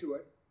up into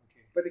it,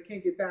 but they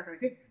can't get back. And I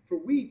think for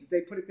weeds,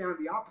 they put it down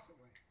the opposite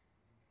way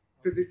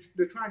because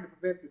they're trying to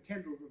prevent the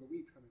tendrils of the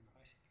weeds coming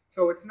out.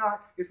 So it's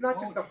not just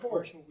a hole.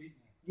 Commercial weed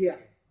mat. Yeah,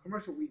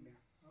 commercial weed mat.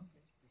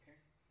 Okay.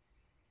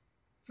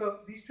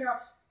 So these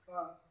traps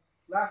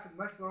lasted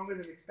much longer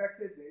than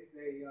expected.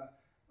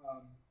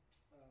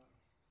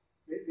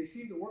 They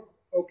seem to work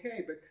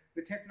okay, but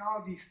the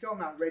technology is still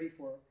not ready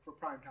for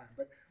prime time.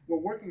 But we're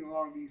working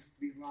along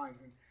these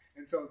lines,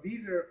 and so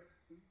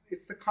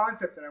it's the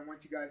concept that I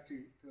want you guys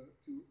to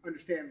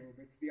understand a little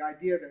bit. It's the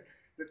idea that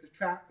the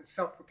trap is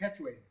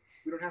self-perpetuating.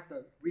 We don't have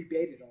to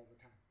rebait it all the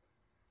time.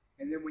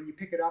 And then when you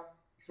pick it up,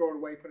 you throw it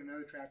away, put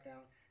another trap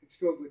down. It's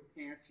filled with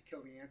ants. You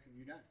kill the ants, and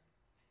you're done.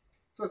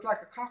 So it's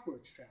like a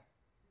cockroach trap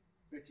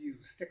that you use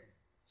with stickum,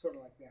 sort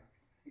of like that.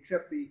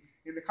 Except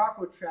in the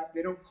cockroach trap,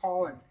 they don't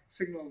call and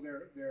signal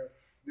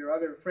their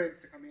other friends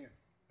to come in.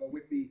 But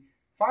with the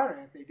fire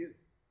ant, they do.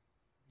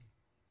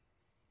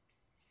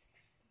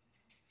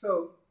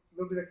 So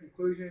a little bit of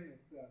conclusion.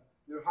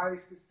 They're highly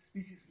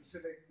species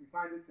specific. We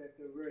find that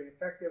they're very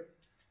effective,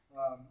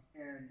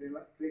 and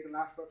they can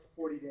last for up to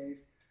 40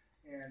 days.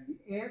 And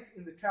the ants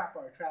in the trap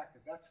are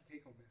attractive. That's the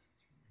take-home message.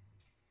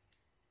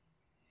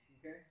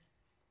 Okay.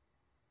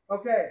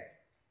 Okay.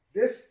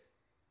 This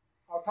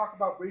I'll talk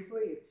about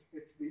briefly. It's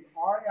the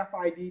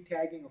RFID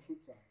tagging of fruit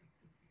flies.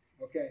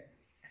 Okay.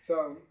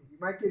 So you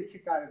might get a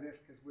kick out of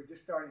this because we're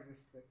just starting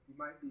this, but you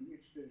might be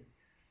interested in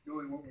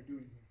knowing what we're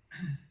doing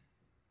here.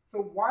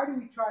 So why do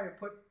we try to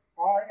put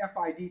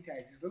RFID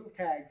tags, these little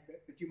tags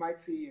that you might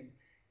see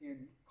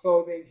in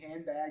clothing,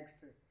 handbags,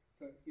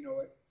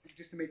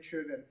 just to make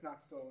sure that it's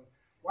not stolen?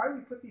 Why do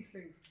we put these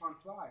things on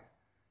flies?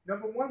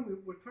 Number one,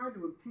 we're trying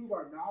to improve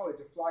our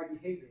knowledge of fly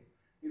behavior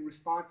in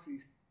response to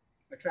these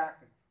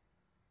attractants.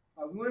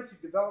 We wanted to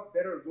develop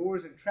better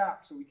lures and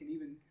traps so we can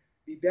even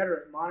be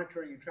better at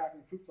monitoring and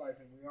trapping fruit flies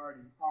than we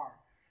already are.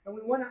 And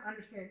we want to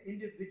understand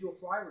individual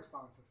fly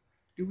responses.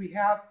 Do we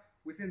have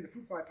within the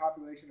fruit fly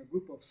population a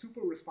group of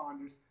super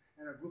responders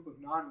and a group of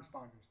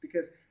non-responders?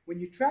 Because when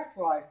you trap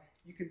flies,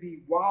 you can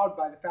be wowed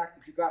by the fact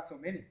that you got so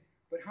many.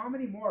 But how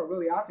many more are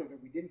really out there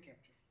that we didn't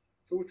capture?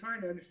 So we're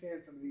trying to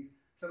understand some of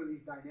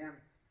these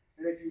dynamics.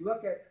 And if you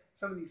look at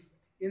some of these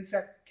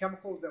insect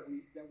chemicals that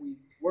we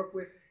work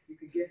with, you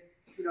can get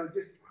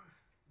just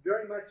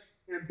very much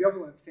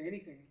ambivalence to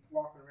anything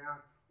walking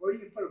around, or you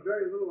can put a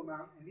very little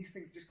amount, and these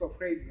things just go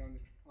crazy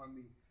on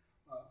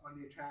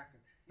the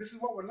attractant. This is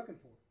what we're looking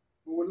for.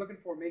 We're looking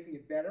for making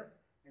it better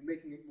and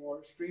making it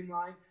more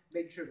streamlined,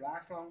 making sure it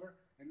lasts longer,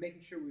 and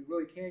making sure we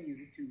really can use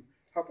it to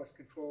help us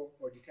control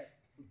or detect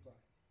fruit flies.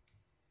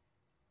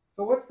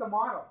 So what's the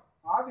model?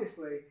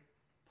 Obviously,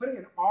 putting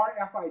an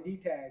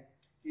RFID tag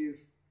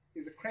is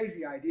a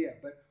crazy idea,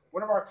 but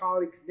one of our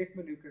colleagues, Nick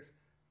Manukas,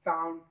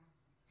 found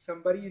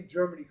somebody in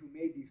Germany who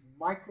made these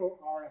micro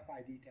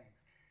RFID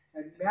tags.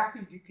 And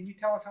Matthew, can you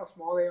tell us how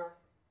small they are?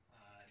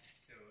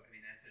 So I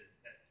mean that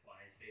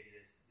fly is maybe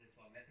this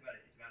long. It's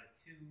about a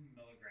 2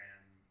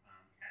 milligram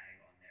tag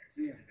on there.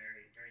 So it's a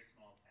very very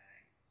small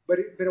tag.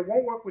 But it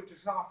won't work with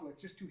Drosophila.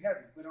 It's just too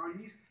heavy. But on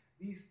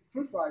these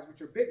fruit flies,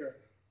 which are bigger,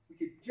 we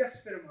could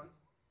just fit them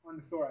on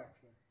the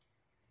thorax there.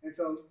 And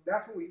so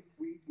that's what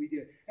we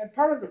did. And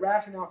part of the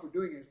rationale for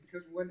doing it is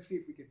because we wanted to see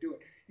if we could do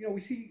it. We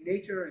see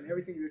nature and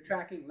everything. They're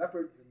tracking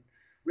leopards and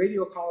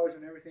radio collars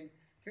and everything.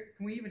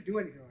 Can we even do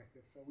anything like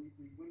this? So we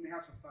wanted to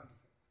have some fun with it.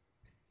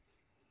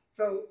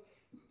 So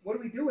what do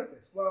we do with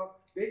this? Well,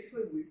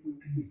 basically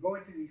we go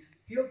into these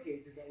field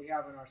cages that we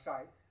have on our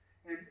site,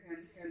 and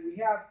we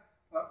have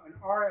an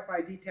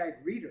RFID tag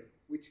reader,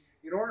 which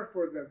in order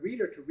for the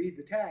reader to read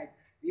the tag,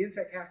 the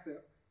insect has to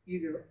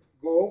either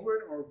go over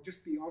it or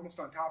just be almost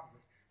on top of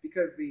it.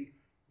 Because the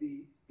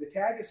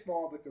tag is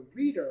small, but the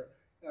reader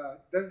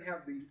doesn't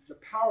have the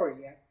power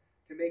yet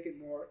to make it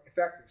more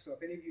effective. So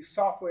if any of you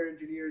software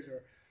engineers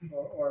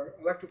or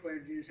electrical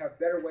engineers have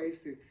better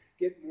ways to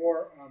get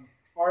more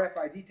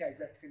RFID tags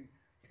that can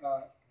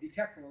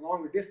detect from a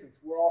longer distance,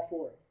 we're all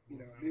for it.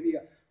 Maybe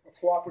a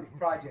cooperative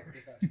project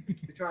with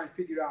us to try and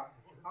figure out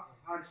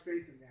how to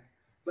strengthen that.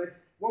 But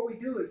what we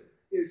do is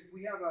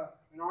we have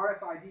an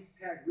RFID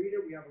tag reader.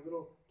 We have a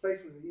little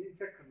place where the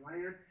insect can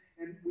land.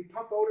 And we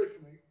pump odors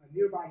from a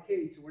nearby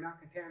cage so we're not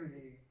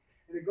contaminating it.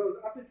 And it goes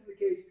up into the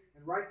cage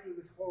and right through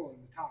this hole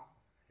in the top.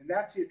 And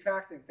that's the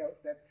attractant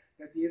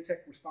that the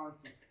insect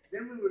responds to.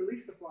 Then we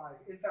release the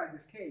flies inside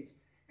this cage,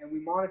 and we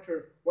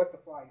monitor what the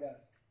fly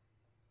does.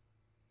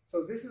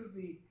 So this is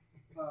the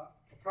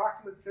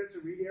approximate sensor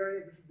read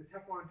area. This is the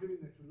Teflon tubing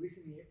that's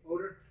releasing the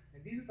odor.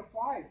 And these are the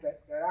flies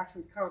that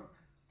actually come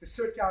to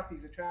search out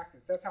these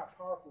attractants. That's how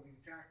powerful these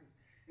attractants.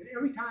 And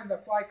every time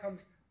that fly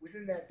comes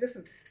within that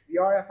distance, the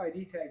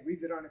RFID tag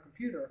reads it on a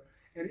computer.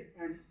 And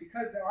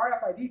because the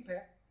RFID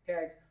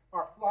tags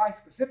are fly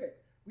specific,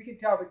 we can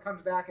tell if it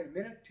comes back in a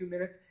minute, 2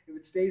 minutes, if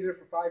it stays there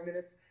for 5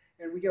 minutes,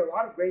 and we get a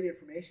lot of great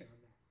information on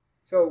that.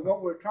 So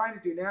what we're trying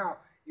to do now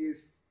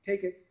is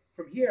take it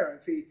from here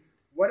and see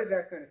what is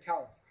that going to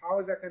tell us? How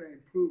is that going to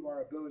improve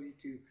our ability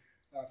to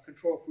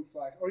control fruit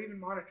flies or even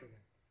monitor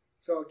them?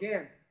 So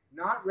again,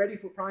 not ready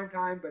for prime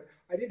time, but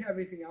I didn't have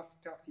anything else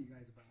to talk to you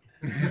guys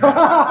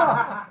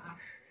about.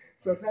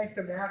 So thanks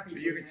to Matthew. So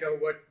you can tell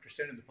what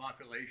percent of the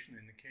population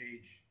in the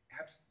cage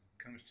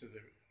comes to the...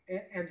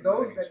 And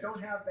those that don't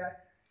have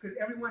that, because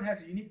everyone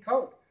has a unique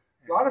code.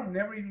 A lot of them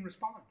never even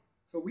respond.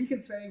 So we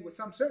can say with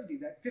some certainty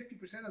that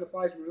 50% of the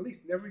flies we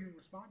released never even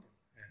responded.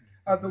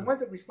 Of the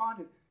ones that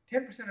responded,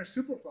 10% are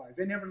super flies.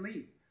 They never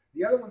leave.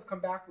 The other ones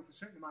come back with a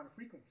certain amount of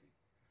frequency.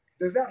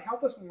 Does that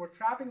help us when we're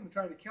trapping them and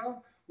trying to kill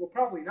them? Well,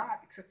 probably not,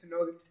 except to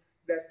know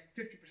that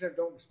 50%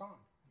 don't respond.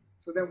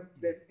 So then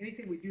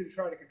anything we do to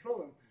try to control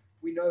them,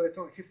 we know that it's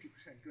only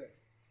 50% good.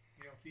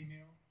 Male,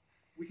 female?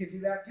 We can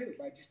do that too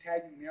by just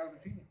tagging males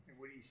and females. And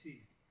what do you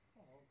see?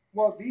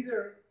 Well, these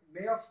are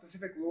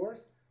male-specific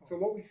lures. So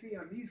what we see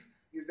on these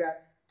is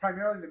that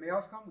primarily the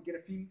males come. We get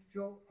a few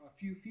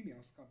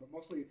females come, but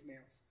mostly it's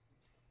males.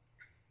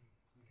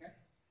 Okay.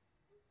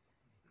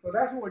 So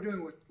that's what we're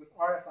doing with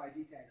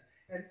RFID tags.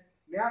 And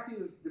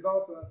Matthew has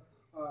developed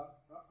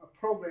a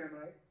program,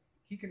 and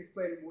he can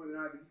explain it more than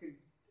I, but you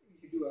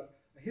can do a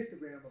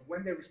histogram of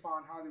when they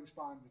respond, how they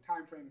respond, the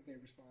time frame that they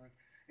respond,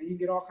 and you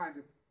can get all kinds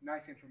of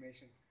nice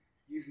information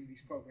using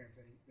these programs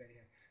that he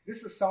has.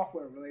 This is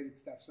software-related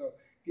stuff, so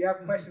if you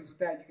have questions with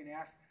that, you can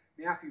ask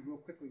Matthew real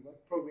quickly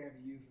what program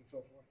he used and so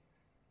forth.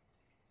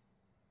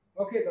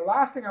 Okay, the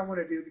last thing I want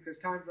to do, because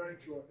time's running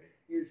short,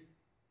 is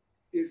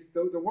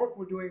the work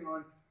we're doing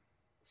on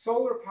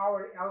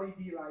solar-powered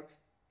LED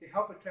lights to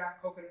help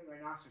attract coconut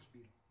rhinoceros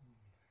beetle.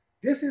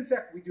 This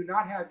insect we do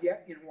not have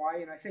yet in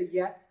Hawaii, and I say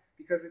yet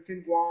because it's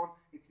in Guam,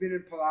 it's been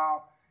in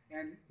Palau,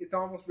 and it's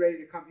almost ready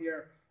to come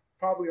here,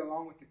 probably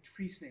along with the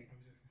tree snake. I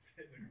was just going to say,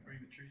 they're going to bring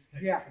the tree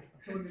snakes. Yeah,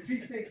 so when the tree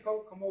snakes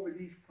come over,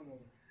 these come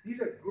over.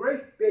 These are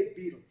great big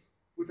beetles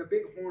with a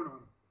big horn on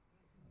them.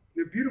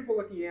 They're beautiful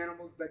looking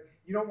animals, but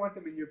you don't want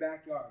them in your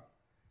backyard.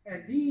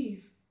 And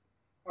these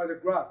are the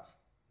grubs.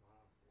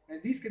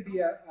 And these could be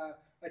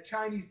a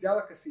Chinese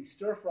delicacy,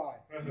 stir fry,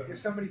 if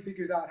somebody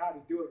figures out how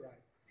to do it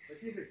right. But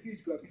these are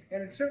huge grubs.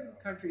 And in certain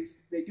countries,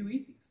 they do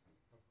eat these.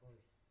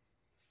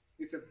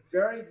 It's a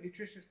very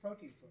nutritious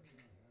protein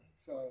source.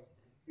 So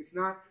it's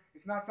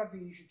not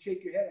something you should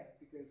shake your head at,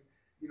 because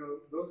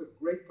those are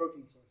great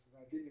protein sources.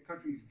 I've been to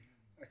countries,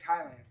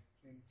 Thailand,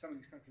 and some of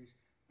these countries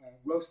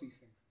roast these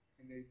things,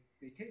 and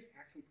they taste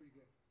actually pretty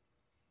good.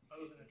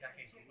 Other than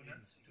attacking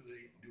coconuts, do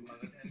they do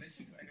other damage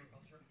to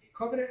agriculture?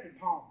 Coconut and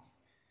palms,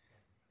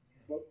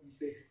 well,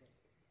 basically.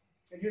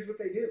 And here's what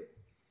they do.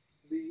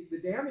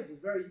 The damage is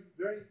very,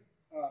 very,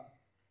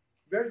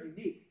 very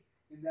unique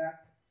in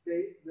that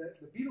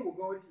the beetle will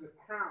go into the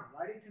crown,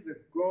 right into the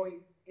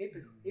growing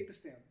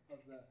apistem of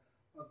the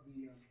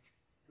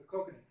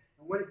coconut.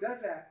 And when it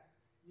does that,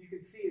 you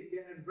can see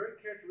it has a very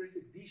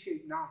characteristic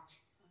V-shaped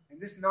notch.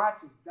 And this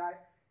notch is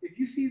if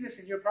you see this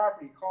in your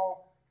property,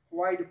 call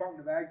Hawaii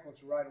Department of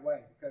Agriculture right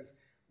away, because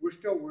we're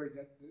still worried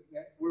that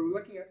we're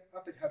looking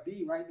up at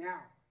Habi right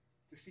now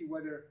to see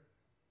whether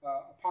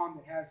a palm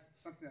that has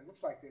something that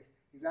looks like this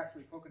is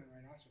actually coconut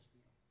rhinoceros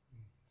beetle.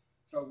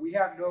 So we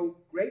have no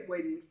great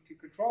way to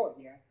control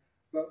it yet,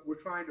 but we're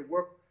trying to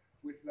work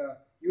with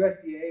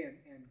USDA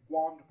and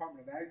Guam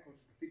Department of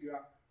Agriculture to figure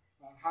out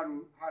how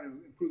to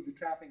improve the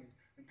trapping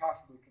and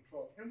possibly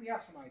control it. And we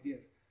have some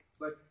ideas,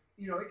 but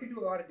it can do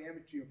a lot of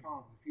damage to your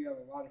palms if you have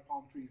a lot of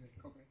palm trees and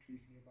coconut trees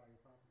nearby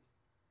your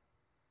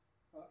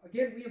property.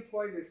 Again, we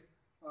employ this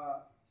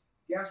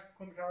gas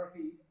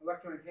chromatography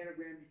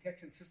electroantennogram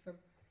detection system.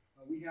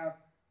 We have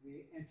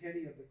the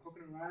antennae of the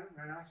coconut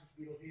rhinoceros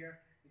beetle here.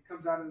 It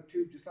comes out of the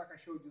tube just like I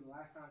showed you the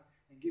last time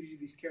and gives you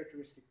these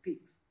characteristic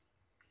peaks.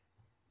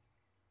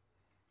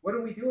 What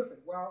do we do with it?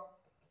 Well,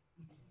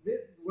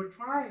 we're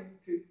trying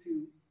to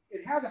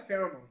it has a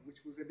pheromone,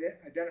 which was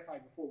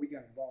identified before we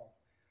got involved.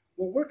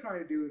 What we're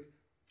trying to do is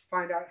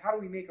find out how do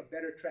we make a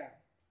better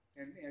trap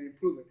and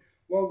improve it.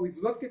 Well, we've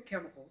looked at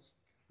chemicals.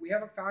 We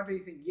haven't found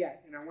anything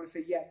yet, and I want to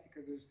say yet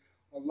because there's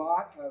a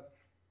lot of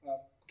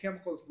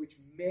chemicals which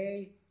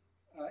may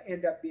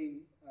end up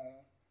being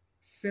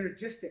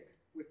synergistic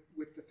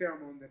with the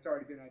pheromone that's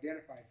already been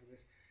identified for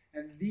this.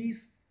 And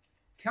these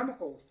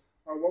chemicals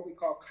are what we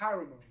call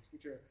chiromones,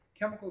 which are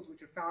chemicals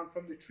which are found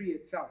from the tree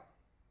itself.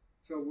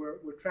 So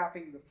we're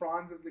trapping the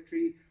fronds of the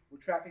tree. We're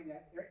trapping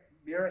that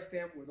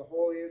meristem where the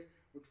hole is.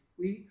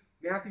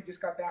 Matthew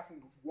just got back from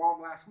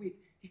Guam last week.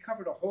 He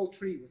covered a whole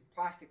tree with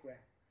plastic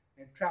wrap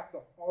and trapped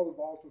all the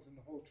volatiles in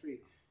the whole tree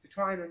to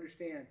try and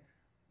understand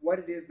what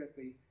it is that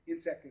the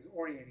insect is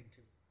orienting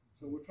to.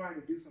 So we're trying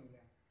to do some of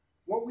that.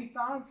 What we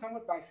found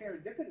somewhat by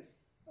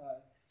serendipitous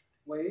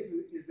ways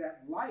is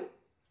that light,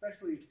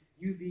 especially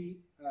UV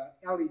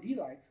LED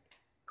lights,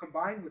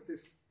 combined with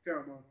this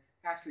pheromone,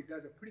 actually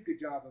does a pretty good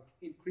job of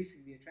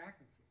increasing the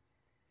attractancy.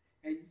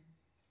 And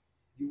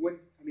you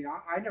wouldn't,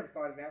 I never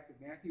thought of that, but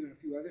Matthew and a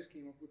few others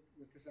came up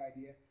with this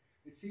idea.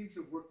 It seems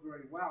to have worked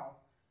very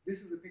well.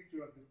 This is a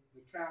picture of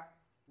the trap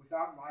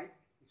without light.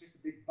 It's just a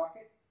big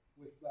bucket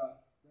with the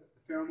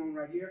pheromone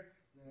right here.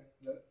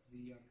 The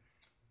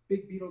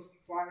big beetles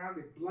fly around,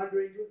 they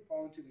blunder into it and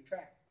fall into the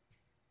trap.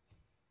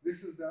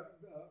 This is the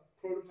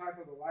prototype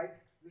of the light.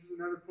 This is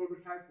another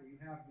prototype where you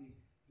have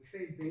the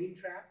same vein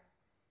trap,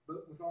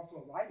 but with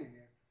also a light in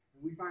there.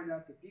 And we find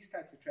out that these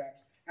types of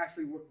traps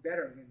actually work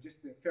better than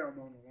just the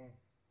pheromone alone.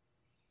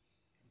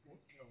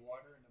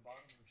 Water in the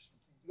bottom or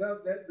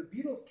something? The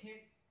beetles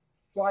can't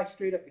fly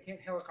straight up. They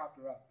can't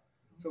helicopter up.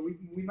 So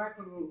we might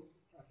put a little,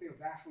 a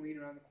Vaseline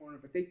around the corner,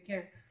 but they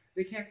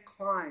can't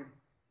climb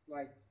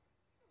like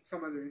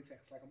some other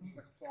insects, like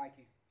a fly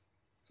can.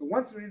 So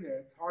once they're in there,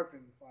 it's hard for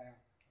them to fly out.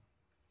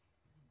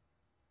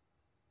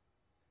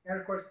 And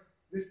of course,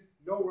 this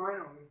No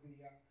Rhino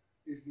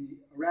is the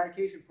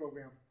eradication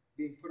program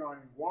being put on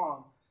in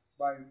Guam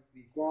by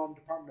the Guam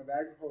Department of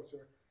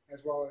Agriculture,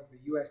 as well as the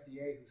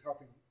USDA, who's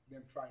helping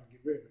them trying to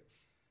get rid of it.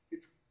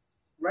 It's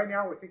right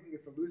now we're thinking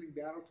it's a losing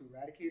battle to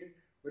eradicate it,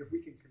 but if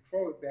we can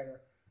control it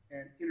better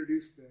and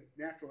introduce the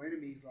natural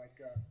enemies like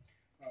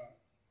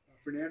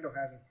Fernando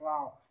has in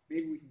Palau,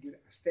 maybe we can get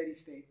a steady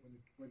state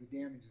where the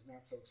damage is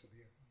not so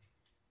severe.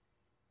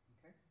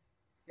 Okay?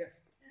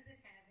 Yes? Does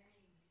it have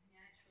any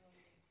natural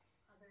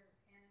other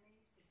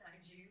enemies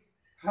besides you?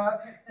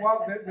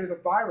 Well, there's a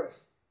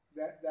virus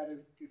that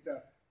is it's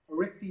a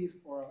Eryctes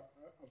or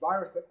a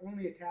virus that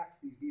only attacks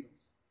these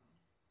beetles.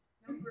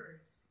 No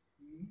birds.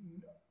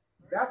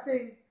 That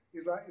thing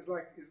is like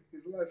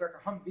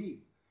a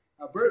Humvee.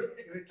 A bird,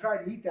 if it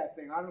tried to eat that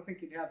thing, I don't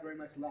think you'd have very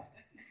much left.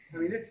 I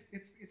mean, it's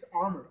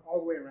armored all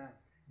the way around.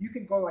 You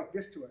can go like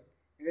this to it,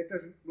 and it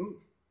doesn't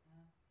move.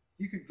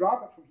 You can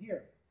drop it from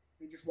here,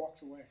 and it just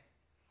walks away.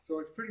 So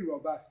it's pretty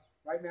robust,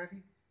 right,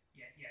 Matthew?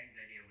 Yeah, his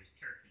idea was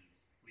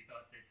turkeys. We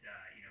thought that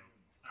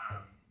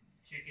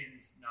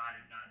chickens not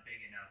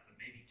big enough, but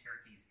maybe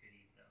turkeys could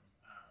eat them.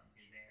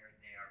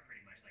 They are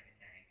pretty much like a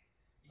tank.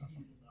 You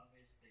need the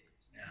larvae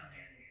stage. No,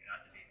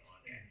 not the big one.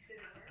 Okay. Does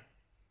it work?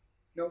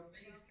 Nope.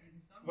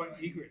 What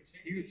egrets?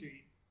 Egrets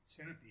eat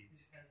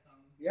centipedes.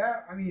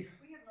 Yeah, I mean,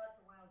 We have lots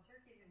of wild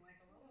turkeys in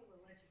Waikoloa.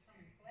 We'll let you come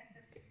and collect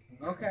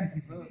them. okay.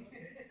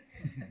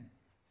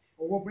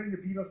 Well, we'll bring the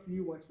beetles to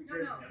you once we No,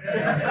 get no. them.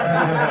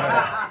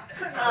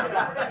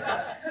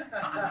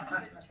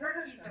 The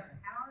turkeys are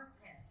our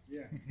pests.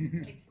 Yeah.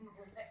 Take them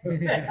away.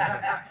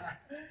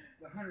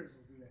 The hunters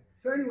will do that.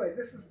 So anyway,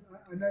 this is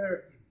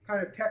another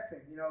kind of tech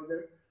thing. You know,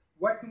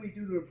 what can we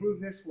do to improve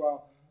this?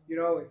 Well, you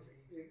know, it's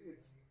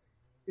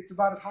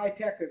about as high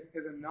tech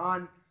as a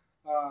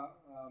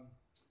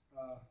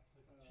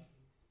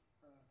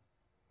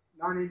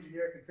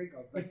non-engineer can think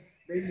of. But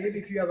maybe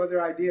if you have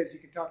other ideas, you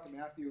can talk to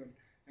Matthew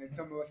and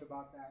some of us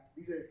about that.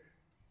 These are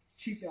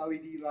cheap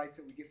LED lights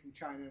that we get from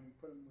China, and we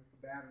put them with the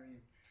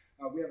battery.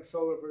 And we have a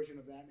solar version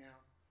of that now,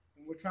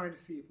 and we're trying to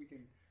see if we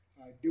can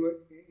do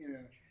it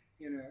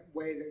in a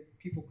way that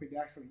people could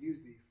actually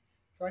use these.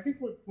 So I think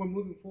we're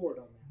moving forward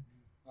on that.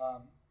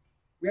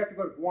 We have to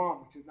go to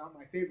Guam, which is not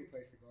my favorite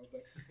place to go,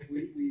 but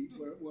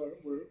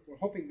we're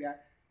hoping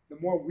that the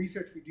more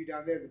research we do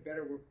down there, the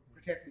better we're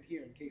protected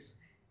here in case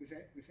this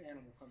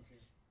animal comes here.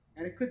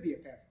 And it could be a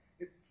pest.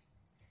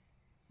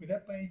 Would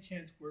that by any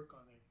chance work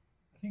on it?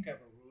 I think I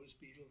have a rose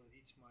beetle that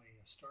eats my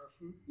star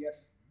fruit.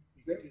 Yes.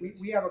 could do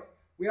this.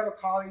 We have a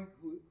colleague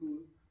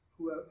who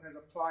has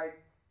applied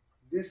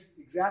this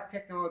exact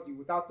technology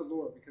without the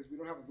lure, because we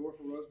don't have a lure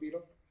for rose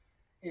beetle.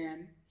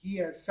 And he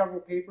has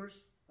several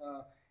papers,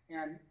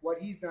 and what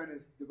he's done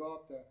is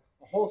developed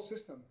a whole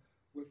system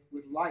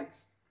with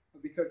lights,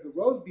 because the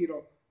rose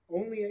beetle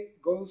only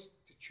goes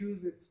to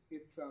choose its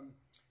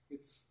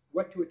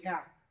what to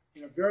attack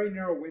in a very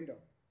narrow window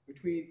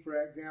between, for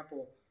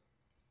example,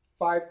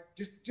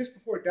 just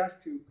before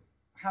dusk to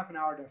half an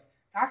hour dusk.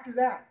 After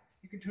that,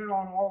 you can turn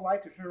on all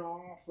lights or turn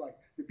on off lights.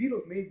 The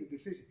beetle's made the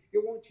decision.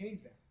 It won't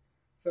change that.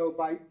 So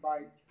by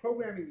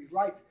programming these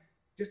lights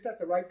just at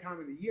the right time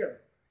of the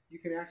year, you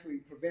can actually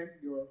prevent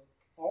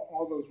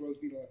all those rose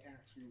beetle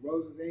attacks, your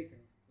roses,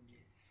 anything.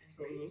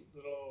 So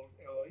little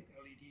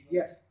LED lights?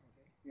 Yes.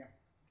 Okay. Yeah.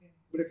 Okay.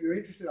 But if you're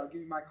interested, I'll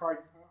give you my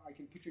card. I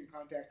can put you in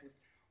contact with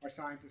our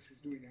scientist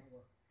who's doing that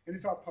work. And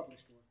it's all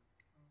published work.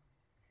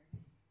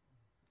 Okay.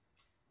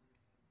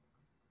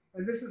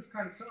 And this is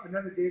kind of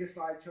another data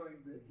slide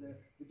showing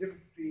the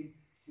difference between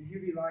the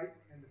UV light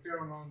and the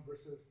pheromone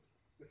versus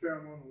the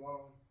pheromone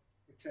alone,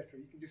 etc.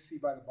 You can just see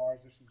by the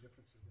bars there's some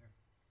differences there.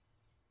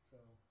 So,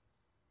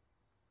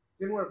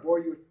 didn't want to bore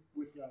you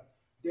with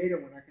data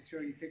when I could show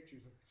you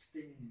pictures of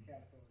stinging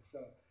caterpillars.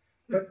 So,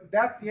 but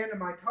that's the end of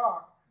my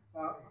talk.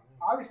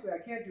 Obviously, I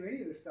can't do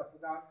any of this stuff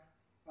without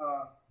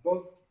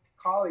both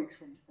colleagues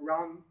from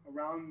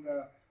around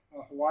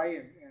Hawaii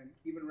and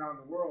even around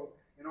the world,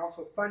 and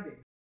also funding.